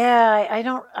think. Yeah,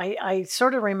 I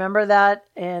sort of remember that.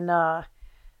 And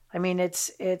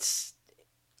it's.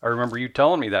 I remember you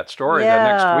telling me that story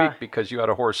that next week because you had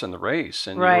a horse in the race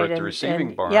and you were at the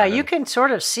receiving barn. Yeah, you can sort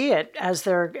of see it as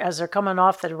they're coming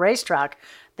off the racetrack.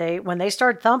 When they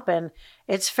start thumping,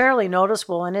 it's fairly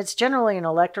noticeable, and it's generally an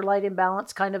electrolyte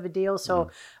imbalance kind of a deal. So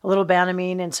a little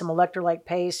Banamine and some electrolyte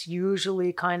paste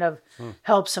usually kind of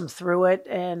helps them through it.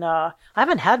 And I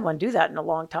haven't had one do that in a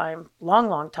long time.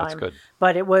 That's good.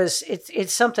 But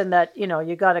it's something that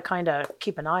you got to kind of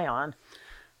keep an eye on.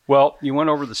 Well, you went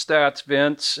over the stats,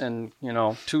 Vince, and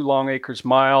 2 Long Acres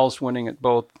miles, winning at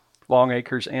both Long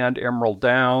Acres and Emerald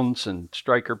Downs, and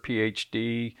Striker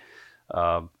PhD.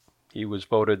 He was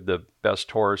voted the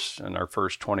best horse in our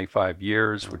first 25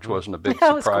 years, which wasn't a big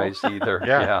surprise either.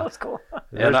 Yeah, that was cool.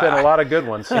 There's been a lot of good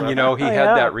ones. And, he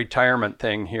had that retirement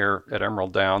thing here at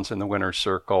Emerald Downs in the winner's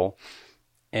circle.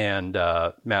 And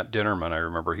Matt Dinnerman, I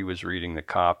remember he was reading the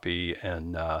copy,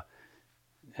 and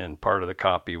part of the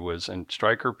copy was, and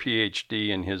Striker PhD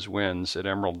in his wins at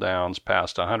Emerald Downs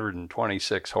passed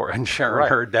 126 horses. And Sharon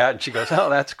heard that, and she goes, "Oh,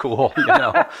 that's cool,"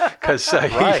 because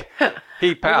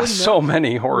he passed so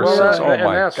many horses. And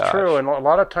that's true. And a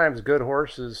lot of times, good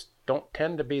horses don't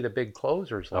tend to be the big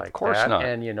closers like that. Of course not.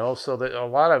 And so that a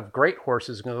lot of great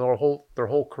horses, their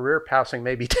whole career passing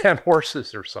maybe 10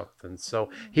 horses or something. So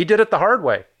he did it the hard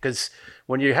way, because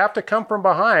when you have to come from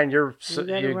behind, you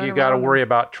got to worry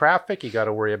about traffic, you got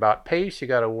to worry about pace, you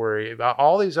got to worry about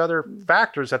all these other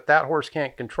factors that horse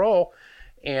can't control.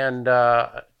 And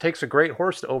it takes a great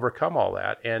horse to overcome all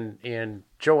that. And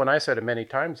Joe and I said it many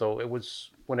times, though, it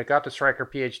was when it got to Striker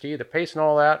PhD, the pace and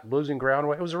all that, losing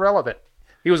ground, it was irrelevant.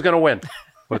 He was going to win.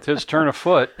 With his turn of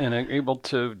foot and able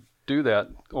to do that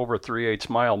over a 3/8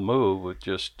 mile move, it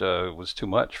just was too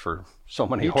much for so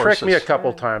many horses. He tricked me a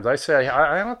couple times. I said,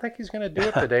 I don't think he's going to do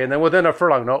it today. And then within a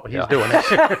furlong, no, he's doing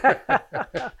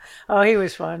it. Oh, he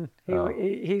was fun.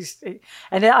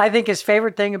 And I think his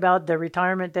favorite thing about the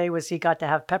retirement day was he got to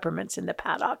have peppermints in the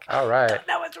paddock. All right.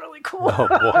 That was really cool. Oh,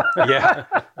 boy. Yeah,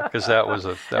 because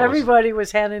everybody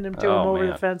was handing him to him over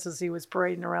the fence as he was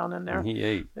parading around in there. And he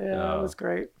ate. Yeah, that was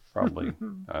great. Probably,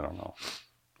 I don't know,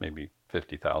 maybe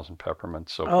 50,000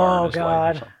 peppermints so far in his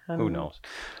life. Who knows?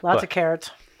 Lots of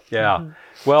carrots. Yeah.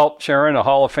 Mm-hmm. Well, Sharon, a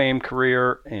Hall of Fame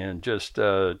career and just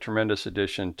a tremendous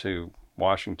addition to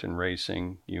Washington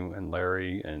racing. You and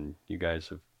Larry, and you guys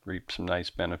have reaped some nice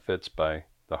benefits by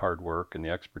the hard work and the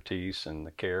expertise and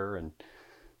the care. And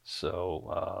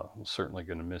so we're certainly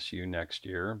going to miss you next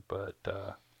year, but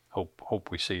hope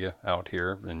we see you out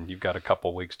here. And you've got a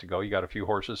couple weeks to go. You got a few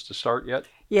horses to start yet?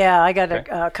 Yeah, I got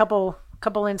a couple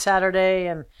in Saturday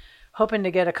and hoping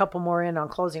to get a couple more in on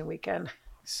closing weekend.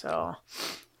 So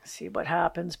see what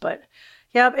happens. But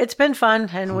yeah, it's been fun.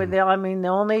 And the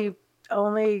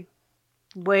only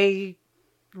way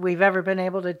we've ever been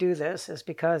able to do this is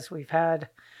because we've had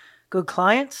good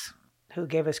clients who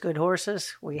gave us good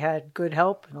horses. We had good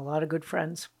help and a lot of good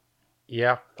friends.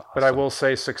 Yeah, awesome. But I will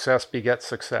say success begets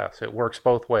success. It works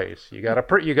both ways. You got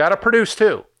to produce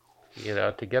too.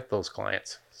 to get those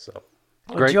clients. So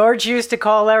Well, George used to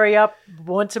call Larry up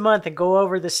once a month and go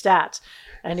over the stats.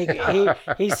 And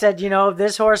he said,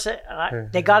 this horse,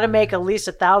 they got to make at least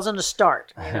 1,000 to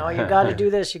start. You got to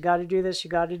do this, you got to do this, you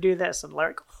got to do this. And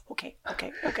Larry, okay.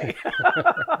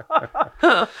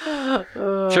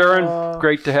 Sharon,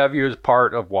 great to have you as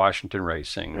part of Washington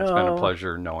Racing. It's been a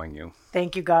pleasure knowing you.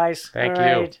 Thank you, guys. Thank All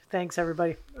you. right. Thanks,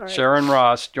 everybody. All right. Sharon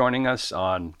Ross joining us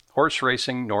on Horse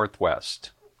Racing Northwest.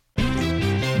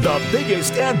 The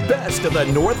biggest and best of the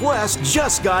Northwest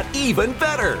just got even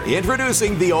better.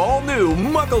 Introducing the all-new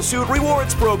Muckleshoot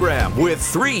Rewards Program with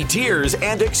 3 tiers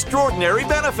and extraordinary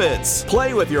benefits.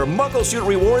 Play with your Muckleshoot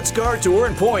Rewards card to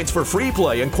earn points for free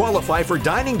play and qualify for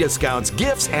dining discounts,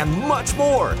 gifts, and much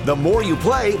more. The more you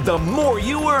play, the more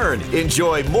you earn.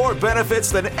 Enjoy more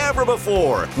benefits than ever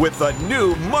before with the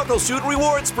new Muckleshoot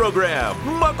Rewards Program.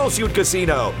 Muckleshoot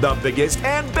Casino, the biggest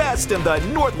and best in the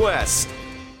Northwest.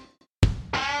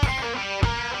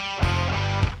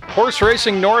 Horse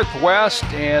Racing Northwest,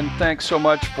 and thanks so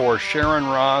much for Sharon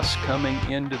Ross coming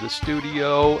into the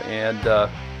studio. And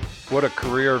what a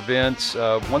career, Vince.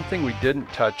 One thing we didn't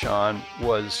touch on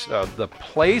was the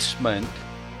placement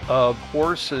of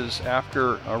horses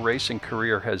after a racing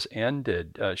career has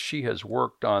ended. She has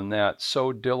worked on that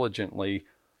so diligently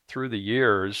through the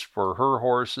years for her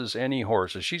horses, any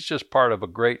horses. She's just part of a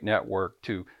great network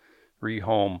to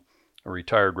rehome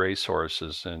retired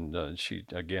racehorses, and she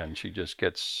just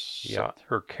gets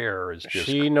her care is just.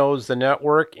 She knows the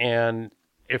network, and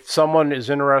if someone is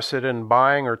interested in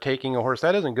buying or taking a horse,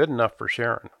 that isn't good enough for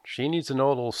Sharon. She needs to know a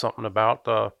little something about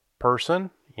the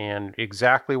person and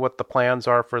exactly what the plans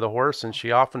are for the horse. And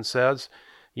she often says,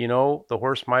 the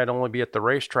horse might only be at the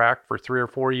racetrack for 3 or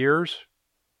 4 years,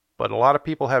 but a lot of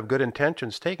people have good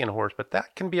intentions taking a horse, but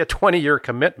that can be a 20-year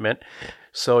commitment.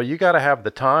 So you got to have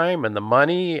the time and the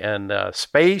money and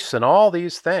space and all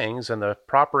these things and the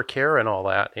proper care and all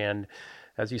that. And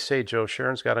as you say, Joe,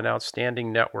 Sharon's got an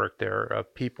outstanding network there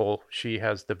of people she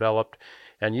has developed.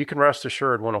 And you can rest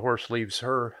assured when a horse leaves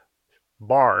her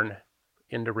barn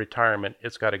into retirement,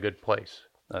 it's got a good place.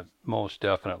 Most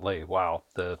definitely. Wow.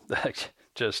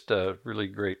 Just a really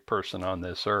great person on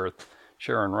this earth,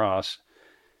 Sharon Ross.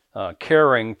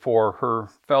 Caring for her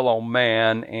fellow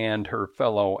man and her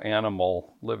fellow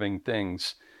animal living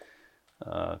things.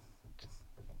 We're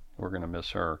going to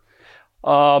miss her.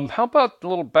 How about a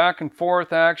little back and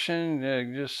forth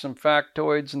action, just some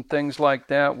factoids and things like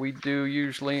that we do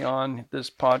usually on this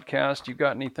podcast? You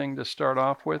got anything to start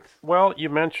off with? Well, you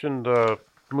mentioned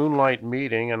Moonlight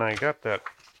Meeting, and I got that.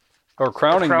 Or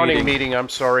Crowning Meeting,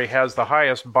 has the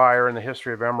highest buyer in the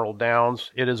history of Emerald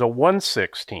Downs. It is a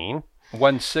 116.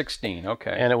 116,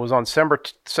 okay. And it was on September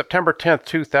 10th,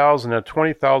 2000, a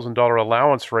 $20,000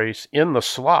 allowance race in the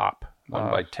slop.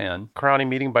 1 by 10. Crowning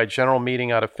Meeting by General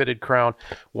Meeting out of Fitted Crown.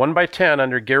 1 by 10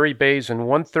 under Gary Bays and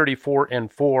 134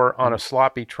 and 4 on a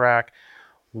sloppy track.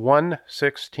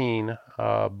 116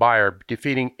 buyer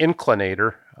defeating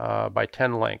Inclinator by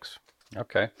 10 lengths.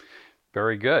 Okay,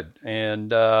 very good.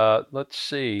 And let's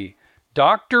see.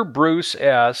 Dr. Bruce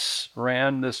S.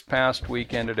 ran this past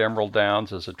weekend at Emerald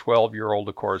Downs as a 12-year-old.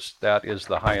 Of course, that is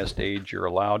the highest age you're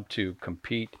allowed to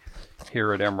compete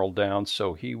here at Emerald Downs,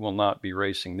 so he will not be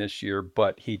racing this year,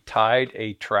 but he tied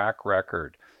a track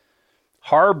record.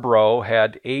 Harborough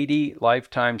had 80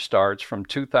 lifetime starts from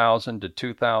 2000 to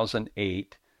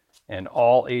 2008, and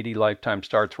all 80 lifetime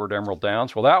starts were at Emerald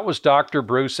Downs. Well, that was Dr.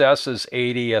 Bruce S.'s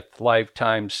 80th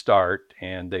lifetime start,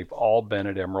 and they've all been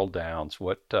at Emerald Downs.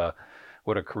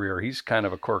 What a career. He's kind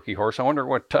of a quirky horse. I wonder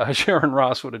what Sharon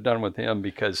Ross would have done with him,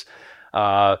 because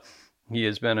he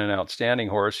has been an outstanding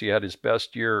horse. He had his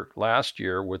best year last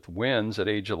year with wins at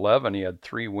age 11. He had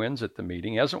 3 wins at the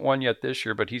meeting. He hasn't won yet this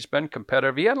year, but he's been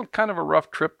competitive. He had kind of a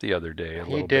rough trip the other day.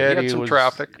 He did. He had some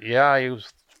traffic. Yeah, he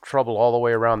was trouble all the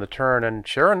way around the turn. And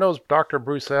Sharon knows Dr.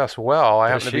 Bruce S. well. I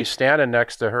happened to be standing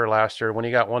next to her last year when he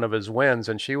got one of his wins,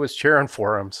 and she was cheering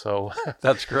for him. So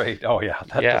that's great. Oh, yeah.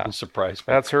 That doesn't surprise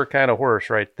me. That's her kind of horse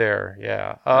right there.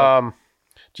 Yeah.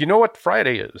 Do you know what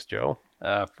Friday is, Joe?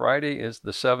 Friday is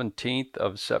the 17th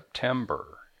of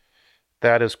September.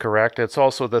 That is correct. It's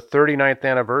also the 39th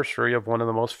anniversary of one of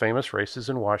the most famous races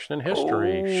in Washington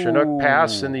history, Chinook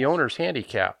Pass in the Owner's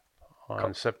Handicap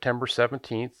on September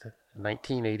 17th,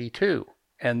 1982.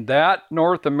 And that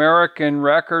North American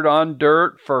record on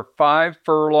dirt for 5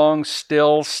 furlongs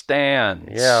still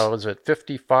stands. Yeah, was it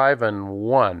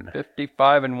 55-1?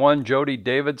 55-1. Jody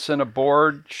Davidson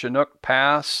aboard Chinook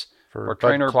Pass for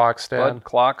trainer Bud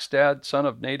Klokstad, son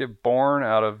of native born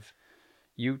out of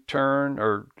U-Turn,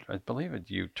 or I believe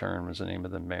it's U-Turn was the name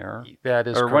of the mare. That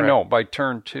is correct. Well, no, by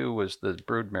Turn 2 was the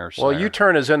broodmare sire. Well,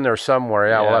 U-Turn is in there somewhere.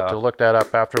 Yeah, we'll have to look that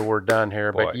up after we're done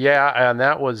here. Boy. But yeah, and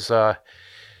that was, there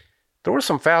were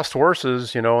some fast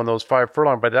horses, in those 5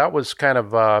 furlong, but that was kind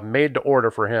of made to order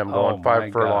for him going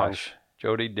 5 furlongs. Gosh.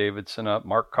 Jody Davidson up.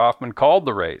 Mark Kaufman called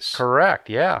the race. Correct,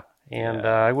 yeah. And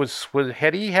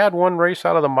had he had one race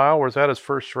out of the mile, or was that his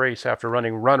first race after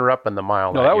running runner-up in the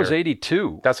mile? No, that was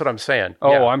 82. That's what I'm saying.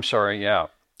 Oh, yeah. I'm sorry, yeah.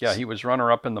 Yeah, he was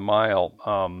runner-up in the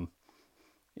mile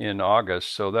in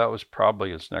August, so that was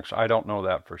probably his next. I don't know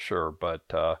that for sure,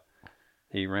 but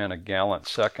he ran a gallant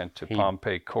second to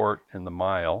Pompey Court in the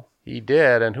mile. He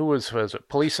did, and who was it?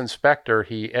 Police Inspector,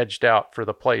 he edged out for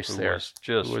the place there.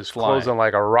 Who was flying. Closing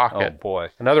like a rocket. Oh, boy.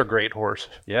 Another great horse.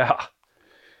 Yeah.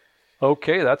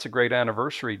 Okay, that's a great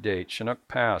anniversary date. Chinook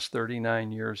Pass,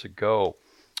 39 years ago.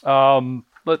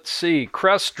 Let's see.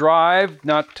 Crest Drive,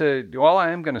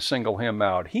 I am going to single him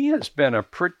out. He has been a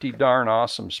pretty darn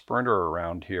awesome sprinter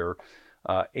around here.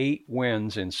 8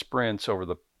 wins in sprints over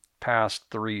the past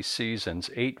 3 seasons,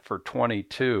 8 for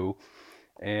 22.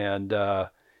 And,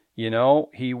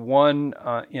 he won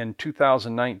in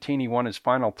 2019. He won his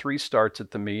final 3 starts at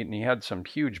the meet, and he had some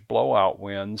huge blowout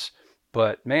wins.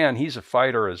 But, man, he's a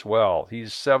fighter as well.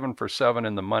 He's 7 for 7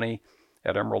 in the money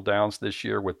at Emerald Downs this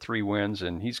year with 3 wins,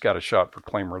 and he's got a shot for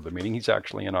claimer of the meeting. He's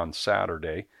actually in on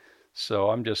Saturday. So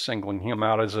I'm just singling him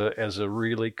out as a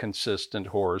really consistent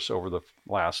horse over the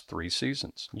last 3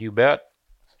 seasons. You bet.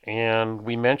 And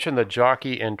we mentioned the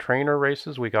jockey and trainer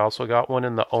races. We also got one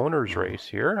in the owner's race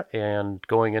here. And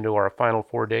going into our final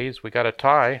 4 days, we got a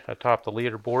tie atop the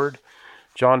leaderboard.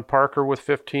 John Parker with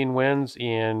 15 wins,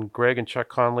 and Greg and Chuck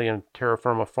Conley and Terra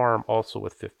Firma Farm also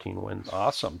with 15 wins.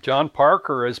 Awesome. John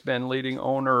Parker has been leading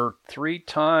owner 3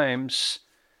 times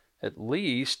at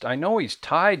least. I know he's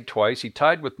tied twice. He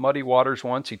tied with Muddy Waters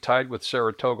once. He tied with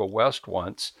Saratoga West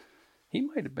once. He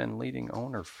might have been leading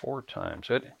owner 4 times.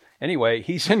 But anyway,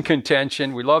 he's in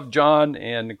contention. We love John,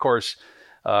 and of course,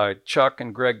 Chuck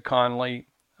and Greg Conley,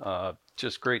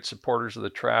 just great supporters of the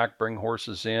track, bring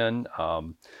horses in.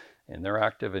 And they're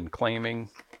active in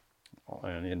claiming,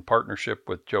 and in partnership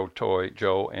with Joe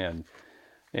and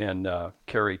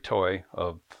Kerry Toy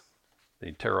of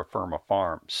the Terra Firma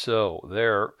Farm. So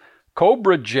there,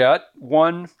 Cobra Jet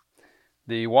won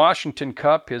the Washington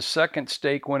Cup, his second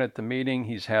stake win at the meeting.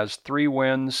 He has 3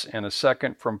 wins and a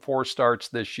second from 4 starts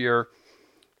this year.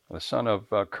 The son of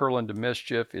Curlin to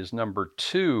Mischief is number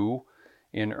 2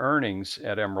 in earnings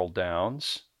at Emerald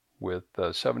Downs, with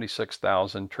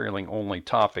 76,000, trailing only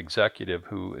Top Executive,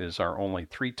 who is our only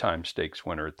 3-time stakes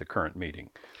winner at the current meeting.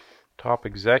 Top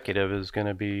Executive is going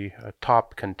to be a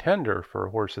top contender for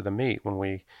Horse of the Meet when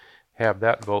we have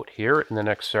that vote here in the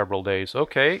next several days.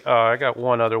 Okay, I got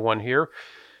one other one here.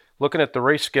 Looking at the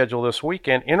race schedule this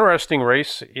weekend, interesting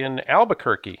race in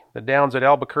Albuquerque. The Downs at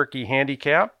Albuquerque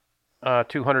Handicap,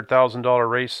 $200,000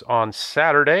 race on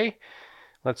Saturday.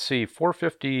 Let's see,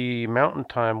 4:50 Mountain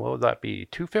Time. What would that be?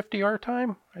 2:50 our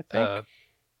time, I think?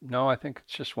 No, I think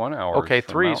it's just 1 hour. Okay,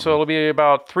 3. So it'll be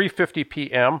about 3:50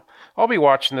 p.m. I'll be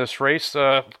watching this race.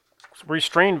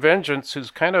 Restrained Vengeance, who's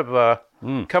kind of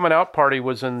coming out party,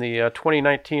 was in the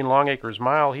 2019 Long Acres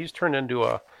Mile. He's turned into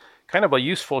a kind of a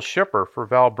useful shipper for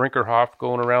Val Brinkerhoff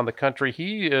going around the country.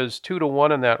 He is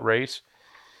 2-1 in that race.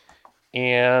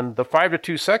 And the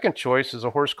 5-2 second choice is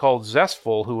a horse called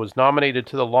Zestful, who was nominated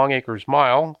to the Long Acres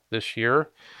Mile this year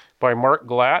by Mark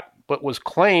Glatt, but was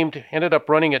claimed, ended up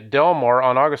running at Del Mar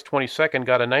on August 22nd,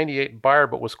 got a 98 buyer,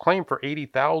 but was claimed for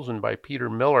 $80,000 by Peter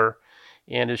Miller,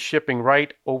 and is shipping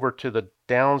right over to the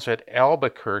Downs at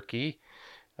Albuquerque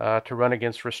to run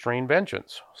against Restrained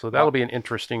Vengeance. So that'll be an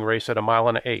interesting race at 1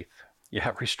 1/8 miles.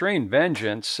 Yeah, Restrained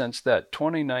Vengeance, since that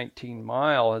 2019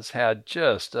 mile, has had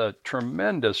just a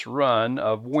tremendous run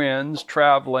of wins,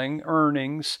 traveling,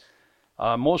 earnings.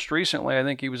 Most recently, I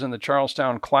think he was in the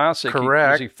Charlestown Classic.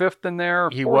 Correct. Was he 5th in there?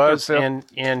 He was, and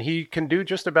he can do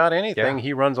just about anything. Yeah.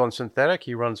 He runs on synthetic,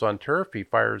 he runs on turf, he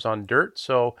fires on dirt.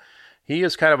 So he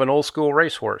is kind of an old school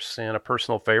racehorse and a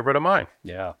personal favorite of mine.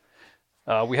 Yeah.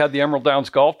 We had the Emerald Downs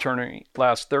Golf Tournament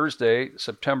last Thursday,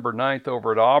 September 9th,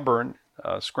 over at Auburn.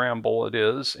 Scramble it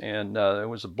is, and it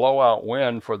was a blowout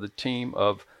win for the team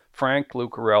of Frank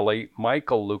Lucarelli,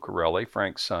 Michael Lucarelli,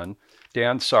 Frank's son,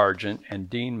 Dan Sargent,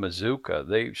 and Dean Mazuka.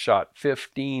 They shot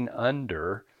 15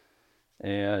 under,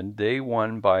 and they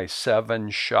won by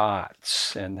 7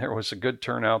 shots, and there was a good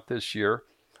turnout this year.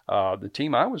 The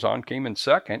team I was on came in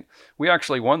second. We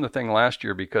actually won the thing last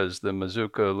year because the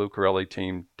Mazuka Lucarelli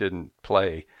team didn't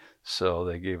play, so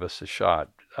they gave us a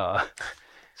shot.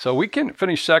 So we can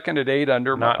finish second at 8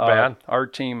 under. Not bad. Our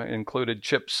team included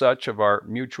Chip Such of our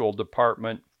mutual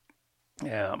department,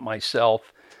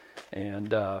 myself,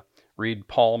 and Reed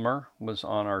Palmer was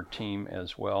on our team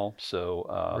as well.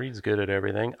 So Reed's good at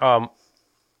everything.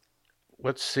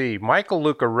 Let's see. Michael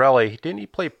Lucarelli, didn't he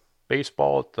play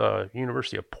baseball at the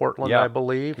University of Portland, I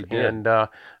believe? He did. And I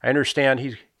understand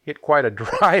he hit quite a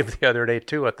drive the other day,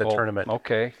 too, at the tournament.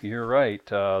 Okay, you're right.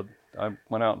 I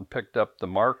went out and picked up the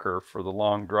marker for the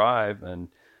long drive, and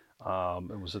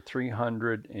it was a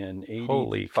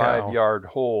 385-yard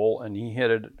hole, and he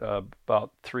hit it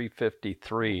about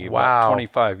 353, about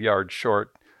 25 yards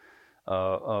short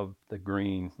of the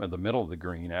green, or the middle of the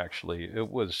green, actually. It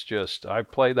was just, I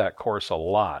played that course a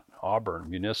lot, Auburn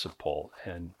Municipal,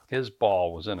 and his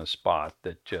ball was in a spot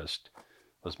that just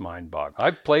was mind-boggling.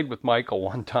 I've played with Michael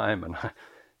one time, and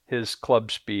his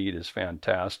club speed is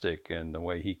fantastic, and the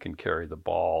way he can carry the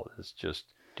ball is just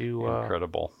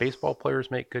incredible. Baseball players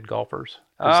make good golfers?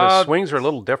 The swings are a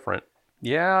little different.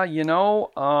 Yeah,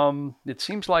 it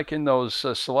seems like in those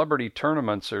celebrity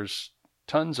tournaments, there's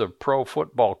tons of pro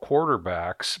football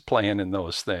quarterbacks playing in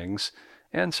those things,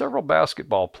 and several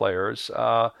basketball players.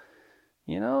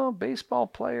 Baseball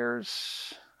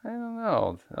players, I don't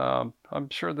know. I'm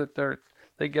sure that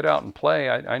they get out and play.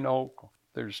 I know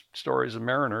there's stories of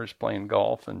Mariners playing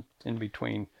golf and in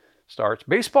between starts.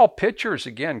 Baseball pitchers,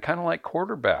 again, kind of like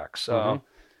quarterbacks.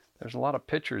 There's a lot of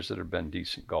pitchers that have been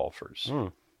decent golfers.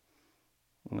 And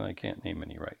I can't name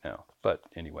any right now. But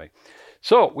anyway,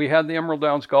 so we had the Emerald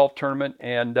Downs Golf Tournament,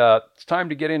 and it's time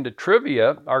to get into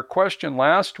trivia. Our question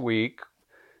last week,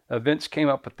 Vince came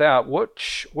up with that.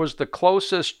 Which was the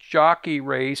closest jockey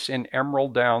race in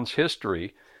Emerald Downs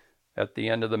history at the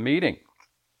end of the meeting?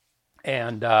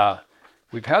 And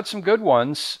we've had some good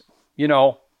ones.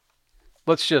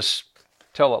 Let's just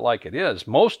tell it like it is.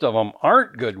 Most of them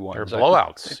aren't good ones. They're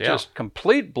blowouts. Just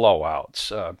complete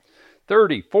blowouts.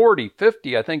 30, 40,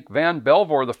 50. I think Van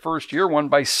Belvoir the first year won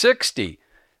by 60.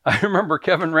 I remember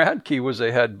Kevin Radke was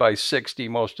ahead by 60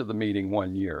 most of the meeting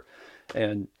one year.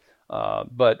 And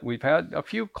but we've had a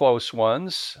few close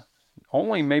ones.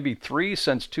 Only maybe 3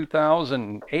 since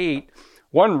 2008.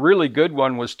 One really good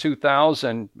one was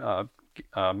 2000.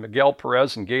 Miguel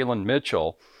Perez and Galen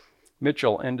Mitchell.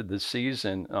 Mitchell ended the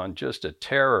season on just a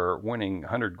terror, winning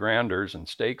 100 granders and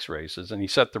stakes races, and he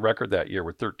set the record that year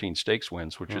with 13 stakes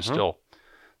wins, which is still the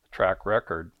track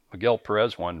record. Miguel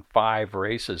Perez won 5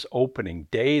 races opening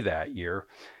day that year,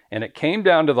 and it came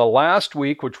down to the last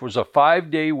week, which was a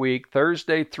 5-day week,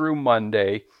 Thursday through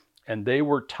Monday, and they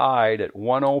were tied at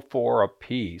 104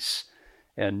 apiece.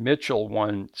 And Mitchell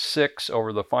won 6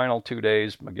 over the final 2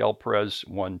 days. Miguel Perez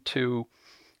won 2.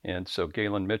 And so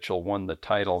Galen Mitchell won the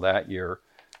title that year,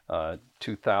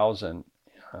 2000.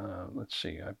 Let's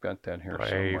see, I've got that here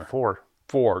somewhere.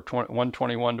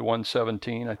 121 to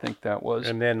 117, I think that was.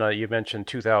 And then you mentioned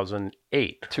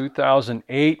 2008.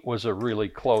 2008 was a really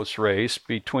close race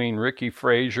between Ricky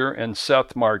Frazier and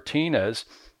Seth Martinez.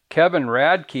 Kevin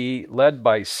Radke led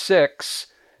by 6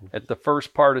 at the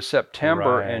first part of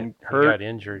September and hurt. He got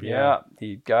injured. Yeah,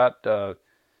 he got a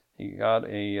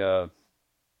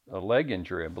leg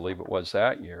injury, I believe it was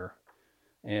that year,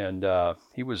 and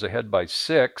he was ahead by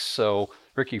 6. So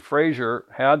Ricky Frazier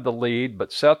had the lead,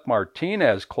 but Seth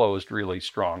Martinez closed really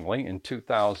strongly in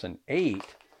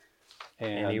 2008,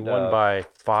 and he won by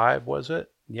 5. Was it?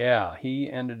 Yeah,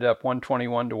 he ended up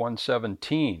 121 to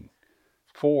 117,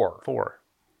 4.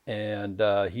 And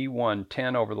he won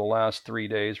 10 over the last 3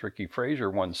 days. Ricky Frazier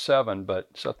won 7, but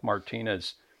Seth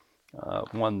Martinez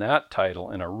won that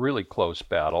title in a really close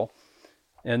battle.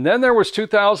 And then there was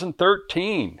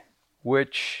 2013,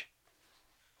 which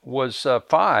was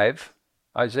 5.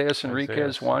 Isaias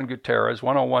Enriquez, Juan Gutierrez,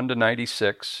 101 to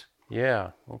 96.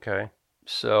 Yeah, okay.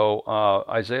 So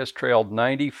Isaias trailed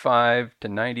 95 to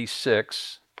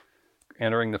 96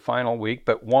 entering the final week,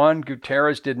 but Juan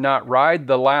Gutierrez did not ride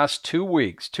the last 2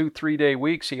 weeks, 2 3-day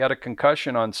weeks. He had a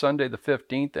concussion on Sunday the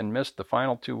 15th and missed the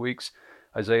final 2 weeks.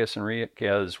 Isaias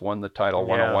Enriquez won the title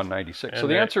 101-96. So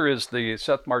the answer is the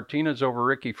Seth Martinez over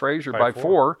Ricky Frazier by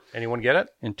 4. Anyone get it?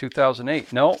 In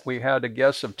 2008. No, we had a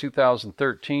guess of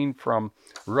 2013 from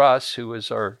Russ, who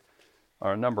is our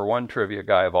number 1 trivia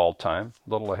guy of all time, a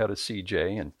little ahead of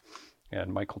CJ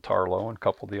and Michael Tarlow and a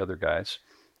couple of the other guys.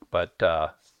 But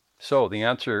so the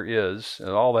answer is, and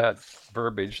all that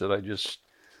verbiage that I just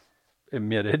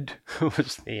emitted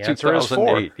was the answer 2008. Is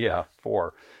 4. Yeah,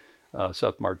 4.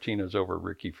 Seth Martinez over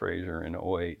Ricky Frazier in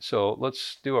 2008. So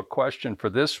let's do a question for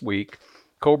this week.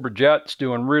 Cobra Jet's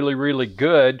doing really, really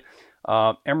good.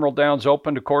 Emerald Downs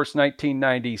opened, of course,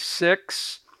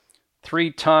 1996.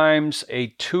 3 times a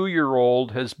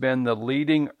 2-year-old has been the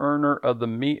leading earner of the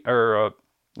meet, 3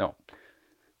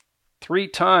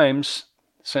 times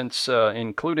since,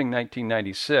 including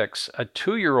 1996, a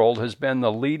 2-year-old has been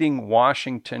the leading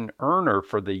Washington earner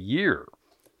for the year.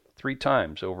 3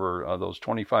 times over those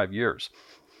 25 years.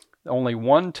 Only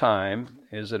 1 time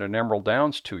is it an Emerald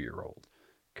Downs 2-year-old.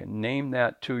 Can name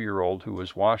that 2-year-old who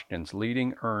was Washington's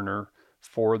leading earner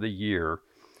for the year,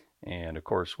 and of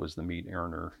course was the meet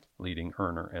earner, leading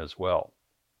earner as well.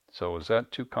 So is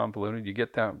that too convoluted? You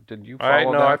get that? Did you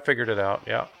follow that? I figured it out.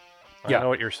 Yeah. I know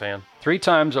what you're saying. 3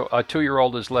 times a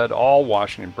 2-year-old has led all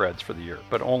Washington breds for the year,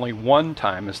 but only 1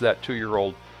 time is that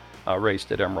 2-year-old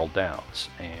raced at Emerald Downs.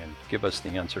 And give us the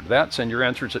answer to that. Send your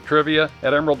answers at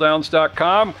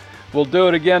trivia@emeralddowns.com. We'll do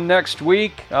it again next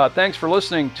week. Thanks for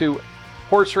listening to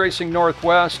Horse Racing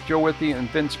Northwest. Joe Withey and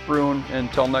Vince Bruin.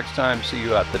 Until next time, see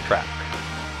you at the track.